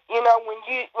different. You know, when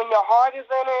your heart is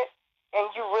in it and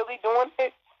you're really doing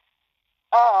it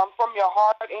from your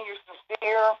heart and you're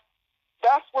sincere,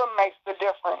 that's what makes the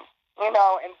difference. You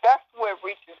know, and that's what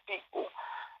reaches people.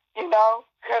 You know,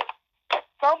 because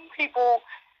some people,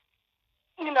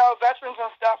 you know, veterans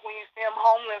and stuff, when you see them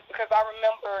homeless, because I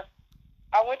remember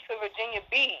I went to Virginia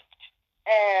Beach,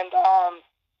 and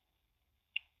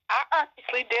I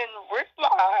actually didn't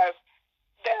realize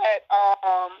that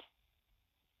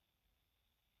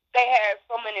they had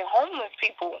so many homeless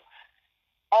people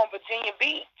on Virginia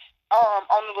Beach,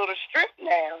 on the little strip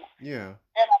now. Yeah.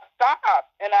 And I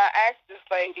stopped, and I asked this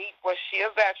lady, was she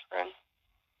a veteran?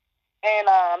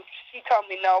 And she told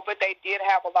me no, but they did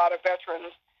have a lot of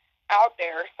veterans out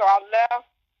there. So I left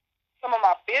some of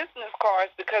my business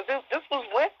cards because this was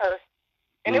winter,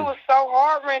 and it was so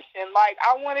heart-wrenching. Like,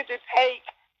 I wanted to take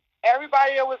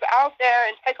everybody that was out there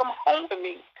and take them home with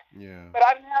me. Yeah. But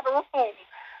I didn't have a room.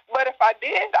 But if I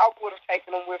did, I would have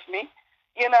taken them with me,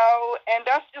 you know, and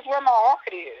that's just where my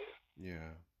heart is. Yeah.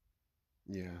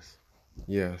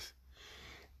 Yes.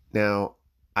 Now,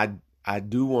 I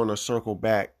do want to circle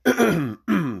back.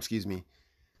 Excuse me.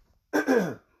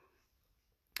 I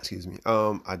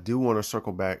do want to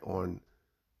circle back on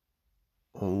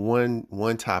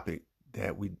one topic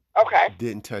that we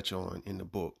didn't touch on in the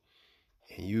book,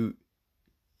 and you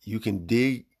can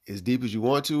dig as deep as you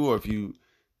want to, or if you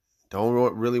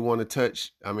don't really want to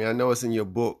touch. I mean, I know it's in your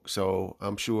book, so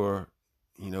I'm sure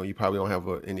you probably don't have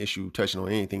an issue touching on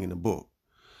anything in the book.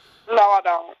 No, I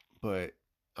don't. But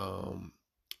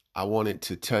I wanted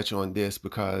to touch on this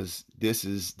because this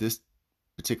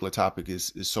particular topic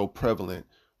is so prevalent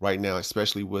right now,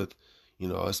 especially with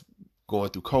us going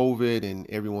through COVID and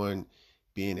everyone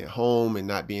being at home and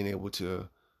not being able to.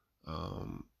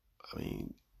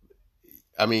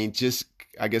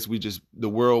 I guess the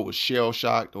world was shell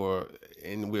shocked,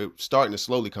 and we're starting to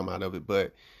slowly come out of it.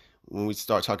 But when we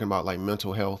start talking about like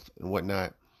mental health and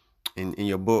whatnot, in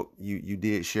your book, you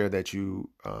did share that you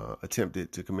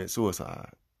attempted to commit suicide.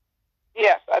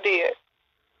 Yes, I did.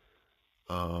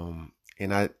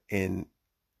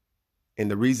 And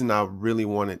the reason I really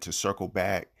wanted to circle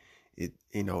back,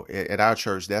 at our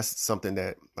church, that's something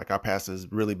that like our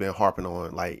pastor's really been harping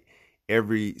on. Like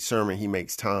every sermon he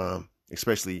makes time,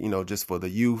 especially just for the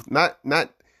youth, not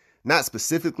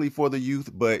specifically for the youth,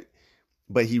 but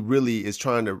he really is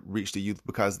trying to reach the youth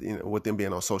because with them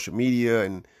being on social media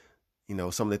and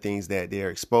some of the things that they're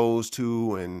exposed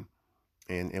to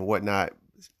and whatnot.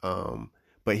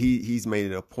 But he's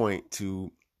made it a point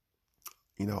to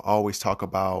always talk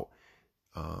about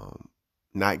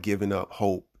not giving up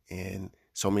hope, and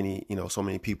so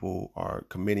many people are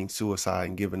committing suicide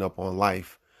and giving up on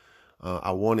life.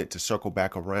 I wanted to circle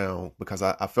back around because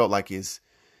I felt like it's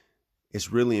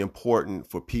really important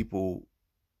for people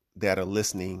that are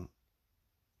listening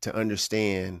to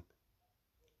understand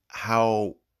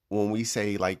how, when we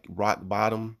say like rock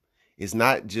bottom, it's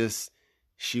not just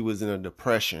she was in a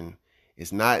depression.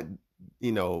 It's not,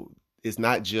 it's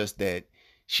not just that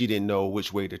she didn't know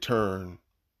which way to turn,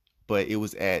 but it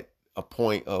was at a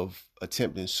point of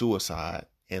attempting suicide,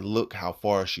 and look how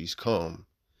far she's come.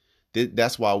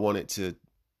 That's why I wanted to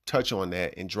touch on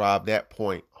that and drive that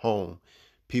point home.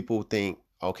 People think,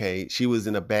 okay, she was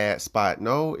in a bad spot.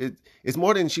 No, it's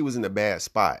more than she was in a bad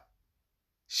spot.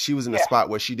 She was in a spot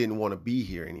where she didn't want to be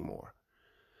here anymore.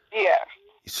 Yeah.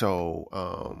 So,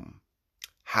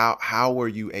 how were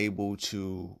you able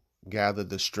to gather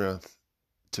the strength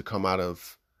to come out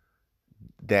of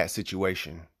that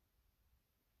situation?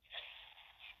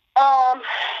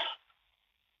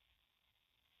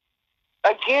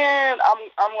 Again,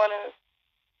 I'm gonna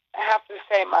have to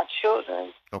say my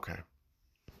children. Okay.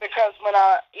 Because when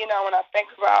I think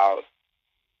about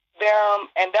them,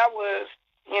 and that was,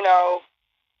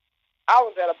 I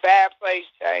was at a bad place,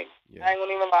 Jay. Yeah. I ain't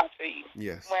gonna even lie to you.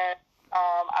 Yes. When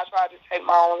I tried to take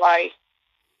my own life,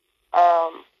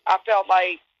 I felt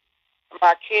like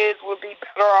my kids would be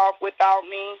better off without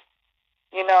me.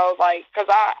 Because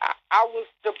I was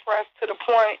depressed to the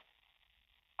point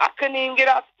I couldn't even get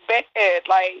out of bed.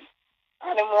 Like,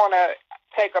 I didn't want to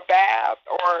take a bath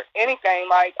or anything.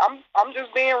 Like, I'm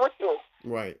just being real.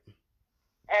 Right.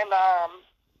 And I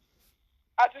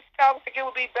just felt like it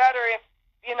would be better if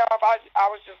I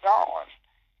was just gone.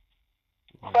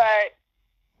 Right. But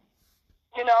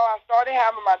I started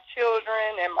having my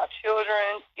children, and my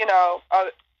children,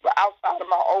 outside of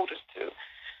my oldest two.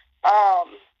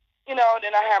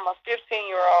 then I have my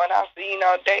 15-year-old, and I see,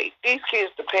 these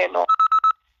kids depend on.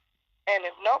 And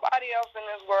if nobody else in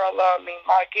this world love me,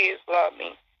 my kids love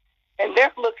me, and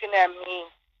they're looking at me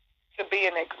to be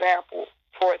an example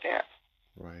for them.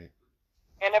 Right.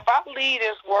 And if I leave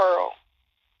this world,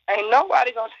 ain't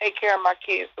nobody gonna take care of my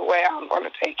kids the way I'm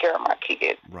gonna take care of my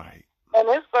kids. Right. And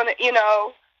it's gonna,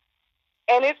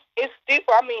 and it's still.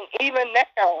 I mean, even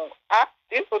now, I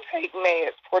still take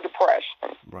meds for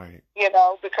depression. Right.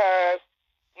 Because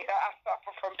I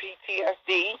suffer from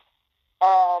PTSD,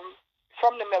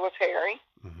 from the military.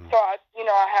 Mm-hmm. So I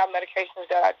have medications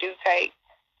that I do take,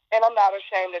 and I'm not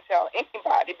ashamed to tell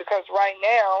anybody because right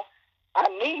now I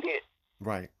need it.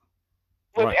 Right.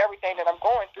 With everything that I'm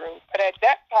going through. But at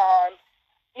that time,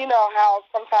 you know how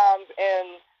sometimes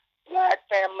in Black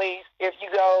families, if you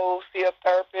go see a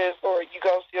therapist or you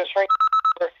go see a shrink,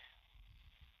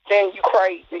 then you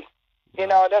crazy.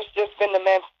 That's just been the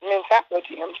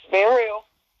mentality. I'm just being real.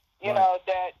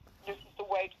 That this is the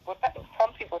way people think.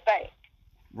 Some people think.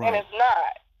 Right. And it's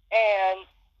not. And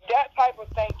that type of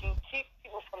thinking keeps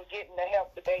people from getting the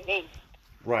help that they need.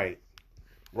 Right.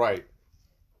 Right.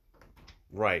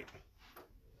 Right.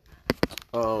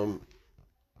 I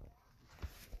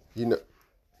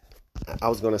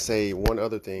was going to say one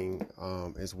other thing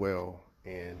as well.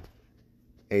 And,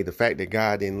 the fact that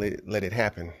God didn't let it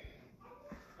happen.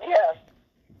 Yes.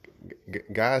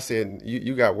 God said,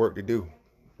 you got work to do.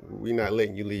 We're not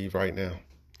letting you leave right now.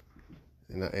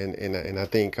 And I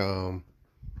think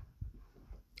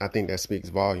that speaks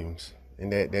volumes.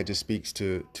 And that just speaks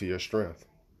to your strength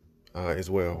as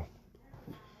well.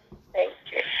 Thank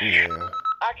you. Yeah.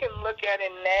 I can look at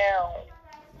it now,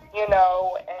 and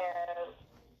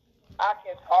I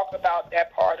can talk about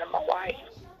that part of my life,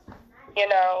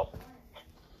 and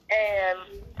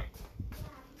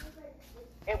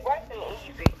it wasn't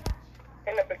easy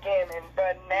in the beginning,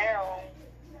 but now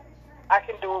I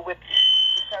can do it with you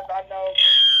because I know.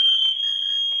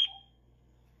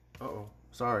 Uh-oh.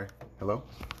 Sorry. Hello?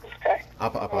 Okay. I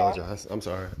apologize. I'm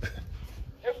sorry.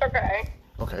 It's okay.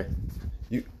 Okay.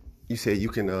 You said you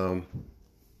can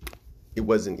it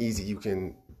wasn't easy. You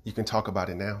can talk about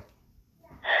it now.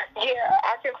 Yeah,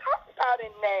 I can talk about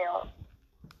it now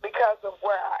because of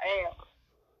where I am.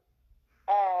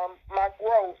 My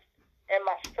growth and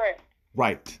my strength.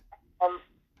 Right.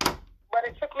 But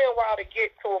it took me a while to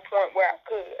get to a point where I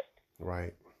could.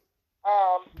 Right.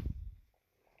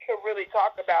 To really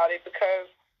talk about it because,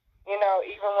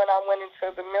 even when I went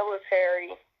into the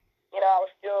military, I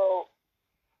was still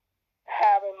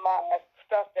having my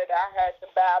stuff that I had to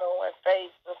battle and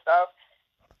face and stuff.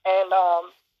 And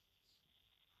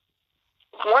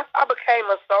once I became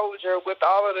a soldier with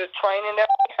all of the training that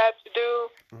we had to do,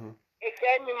 mm-hmm. It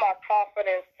gave me my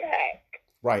confidence back.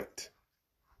 Right.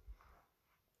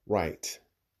 Right.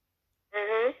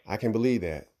 Mm-hmm. I can believe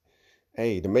that.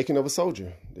 Hey, The Making of a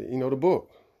Soldier, the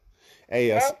book. Hey,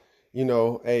 yep.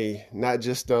 Not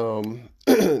just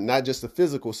not just a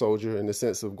physical soldier in the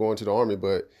sense of going to the army,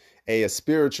 but a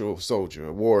spiritual soldier,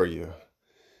 a warrior.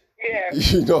 Yeah.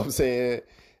 You know what I'm saying?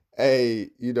 Hey,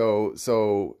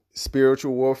 so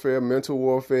spiritual warfare, mental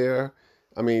warfare.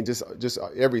 I mean, just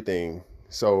everything.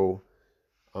 So,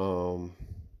 I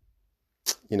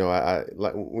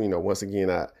like, once again,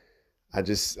 I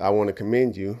want to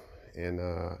commend you, and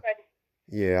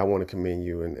yeah, I want to commend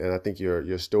you, and I think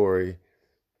your story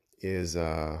is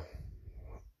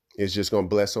just going to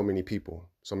bless so many people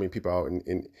out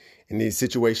in these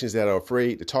situations that are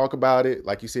afraid to talk about it.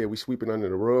 Like you said, we sweep it under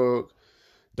the rug,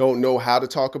 don't know how to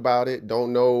talk about it,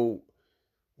 don't know,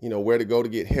 where to go to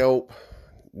get help,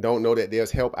 don't know that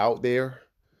there's help out there,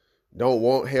 don't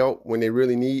want help when they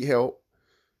really need help.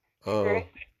 So,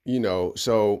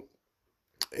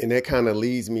 and that kind of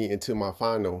leads me into my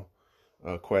final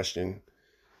question,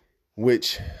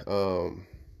 which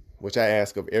I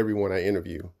ask of everyone I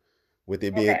interview, with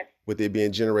it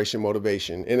being Generation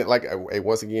Motivation. And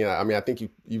once again, I think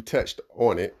you touched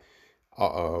on it,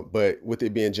 but with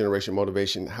it being Generation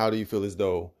Motivation, how do you feel as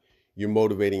though you're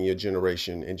motivating your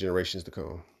generation and generations to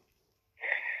come?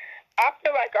 I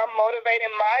feel like I'm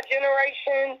motivating my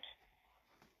generation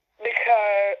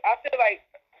because I feel like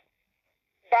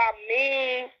by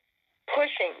me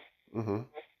pushing mm-hmm.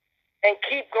 and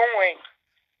keep going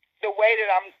the way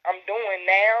that I'm doing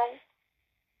now,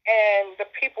 and the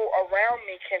people around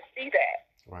me can see that.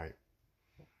 Right.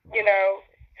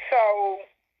 So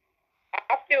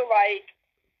I feel like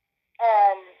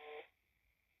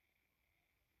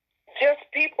just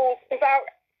people, because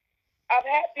I've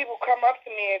had people come up to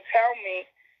me and tell me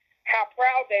how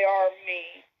proud they are of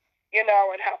me, and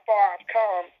how far I've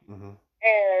come. Mm-hmm.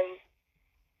 And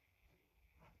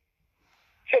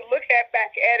to look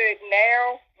back at it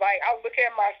now, like I look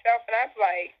at myself and I'm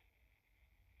like,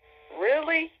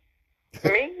 really?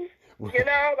 Me? You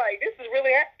know, like this is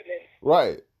really happening.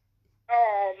 Right.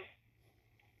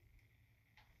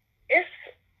 It's,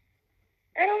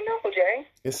 I don't know, Jay.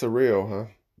 It's surreal, huh?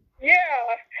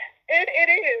 Yeah, it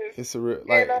is. It's surreal.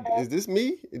 Like, And, is this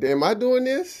me? Am I doing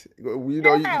this? You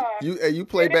know, Yeah. you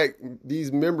play back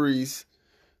these memories.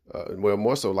 Well,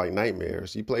 more so like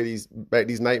nightmares. You play these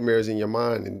nightmares in your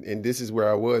mind, and this is where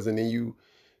I was, and then you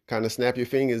kind of snap your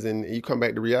fingers and you come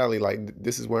back to reality. Like,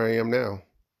 this is where I am now.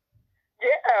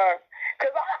 Yeah,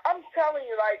 because I'm telling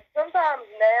you, like sometimes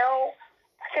now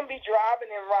I can be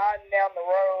driving and riding down the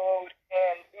road,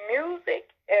 and music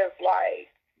is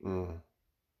like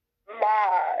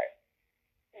my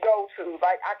go-to.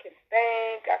 Like I can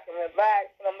think, I can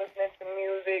relax when I'm listening to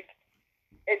music.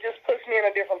 It just puts me in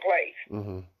a different place.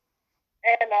 Mm-hmm.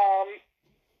 And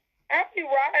I be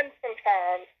riding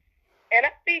sometimes, and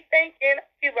I be thinking, I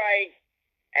be like,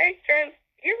 hey, Trent,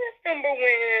 you remember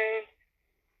when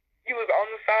you was on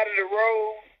the side of the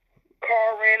road,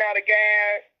 car ran out of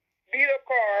gas, beat up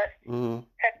car,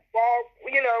 had to walk,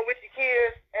 you know, with your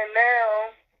kids, and now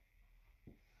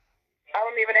I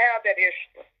don't even have that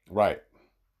issue. Right.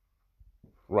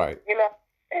 Right. You know,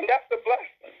 and that's a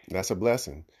blessing. That's a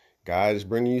blessing. God is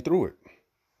bringing you through it.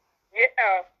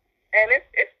 Yeah, and it's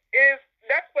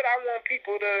that's what I want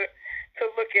people to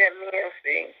look at me and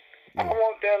see. I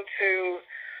want them to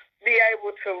be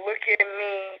able to look at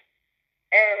me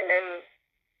and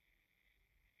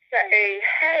say,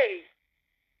 hey,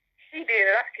 she did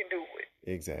it, I can do it.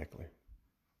 Exactly.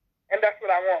 And that's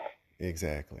what I want.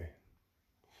 Exactly.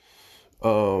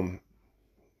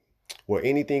 Well,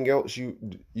 anything else you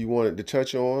wanted to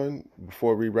touch on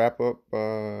before we wrap up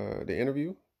the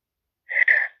interview?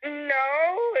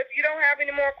 No, if you don't have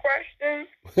any more questions.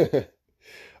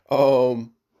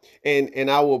 And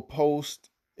I will post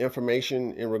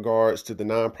information in regards to the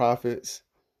nonprofits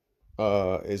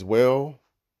as well,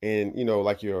 and you know,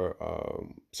 like your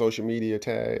social media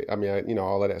tag. I mean, you know,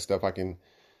 all of that stuff. I can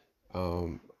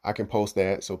post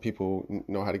that so people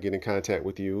know how to get in contact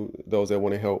with you. Those that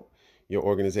want to help your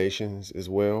organizations as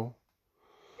well.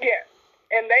 Yeah,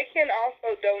 and they can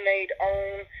also donate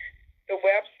on the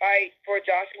website for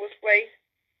Joshua's Place.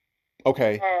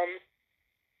 Okay.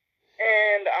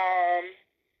 And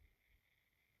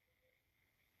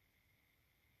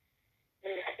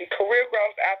let me see, Career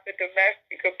Growth After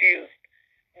Domestic Abuse.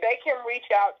 They can reach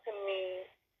out to me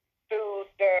through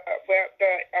the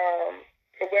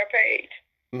web page.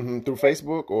 Mm-hmm. Through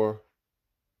Facebook or?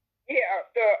 Yeah,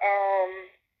 the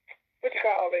what you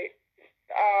call it?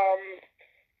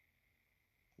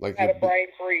 Like had a brain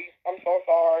freeze. I'm so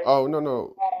sorry. Oh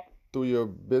no. Through your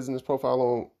business profile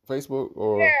on Facebook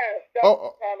or? Yeah.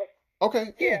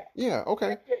 Okay. Yeah.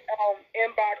 Okay.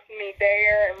 Inbox me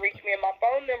there and reach me. And my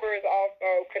phone number is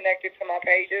also connected to my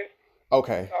pages.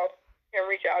 Okay. So you can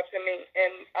reach out to me.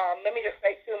 And let me just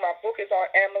say too, my book is on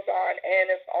Amazon and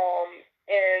it's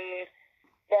in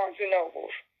Barnes and Noble.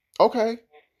 Okay.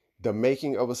 The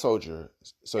Making of a Soldier.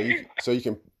 So you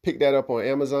can pick that up on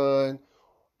Amazon.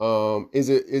 Is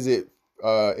it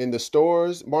in the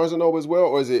stores, Barnes and Noble as well,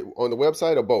 or is it on the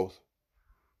website or both?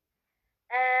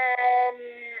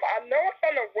 I know it's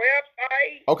on the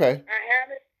website. Okay. I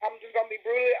haven't. I'm just gonna be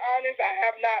brutally honest. I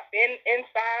have not been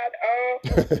inside of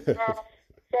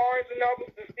Barnes and Noble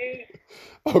to see.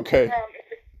 Okay. If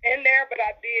it's in there, but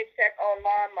I did check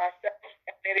online myself,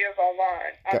 and it is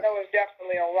online. I know it's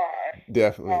definitely online.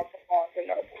 Definitely. For Barnes and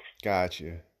Noble.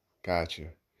 Gotcha. Mm-hmm.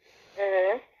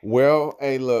 Mm-hmm. Well,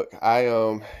 hey, look, I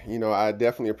I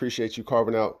definitely appreciate you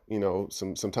carving out,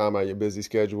 some time out of your busy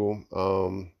schedule.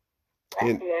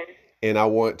 And I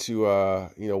want to,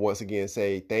 once again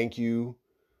say thank you.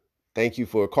 Thank you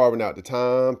for carving out the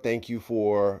time. Thank you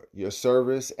for your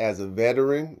service as a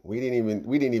veteran. We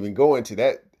didn't even go into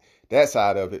that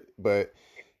side of it, but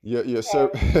your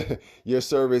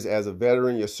service as a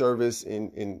veteran, your service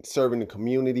in serving the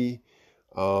community,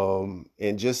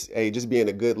 and just being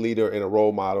a good leader and a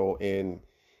role model and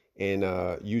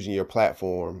using your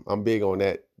platform. I'm big on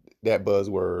that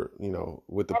buzzword,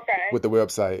 with the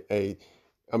website.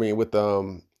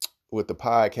 With the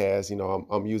podcast,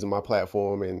 I'm using my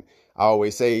platform, and I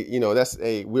always say,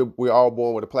 we're all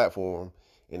born with a platform,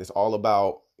 and it's all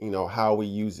about, how we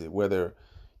use it, whether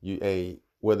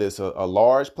it's a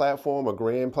large platform, a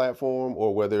grand platform,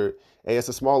 or whether it's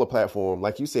a smaller platform.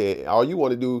 Like you said, all you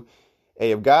want to do,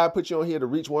 if God put you on here to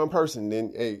reach one person,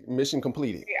 then mission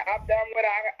completed. Yeah, I've done what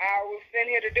I was sent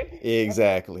here to do.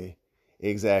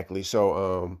 Exactly.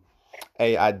 So,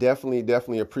 I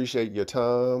definitely appreciate your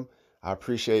time. I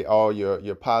appreciate all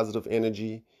your positive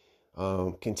energy.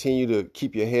 Continue to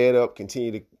keep your head up.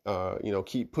 Continue to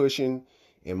keep pushing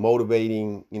and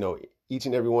motivating. Each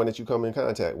and every one that you come in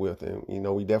contact with, and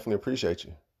we definitely appreciate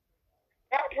you.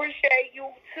 I appreciate you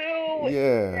too.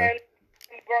 Yeah. And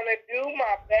I'm gonna do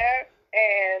my best.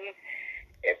 And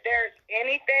if there's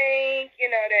anything,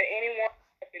 that anyone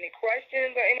has any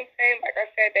questions or anything, like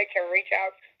I said, they can reach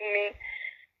out to me.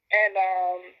 And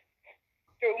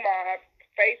through my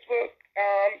Facebook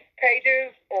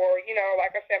pages, or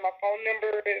like I said, my phone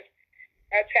number is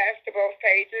attached to both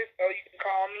pages, so you can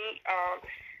call me.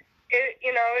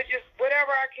 It's just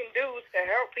whatever I can do to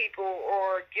help people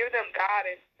or give them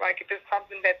guidance. Like if it's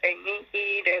something that they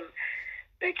need and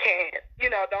they can't,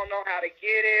 don't know how to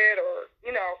get it, or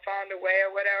find a way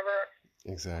or whatever.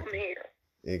 Exactly. I'm here.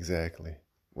 Exactly.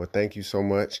 Well, thank you so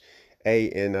much. Hey,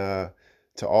 and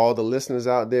to all the listeners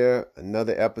out there,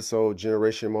 another episode,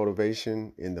 Generation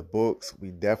Motivation in the books. We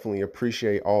definitely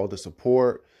appreciate all the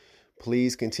support.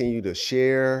 Please continue to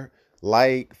share,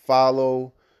 like,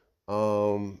 follow.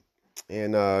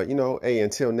 Hey,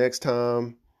 until next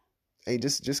time, hey,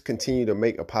 just continue to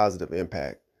make a positive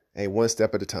impact. Hey, one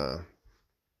step at a time.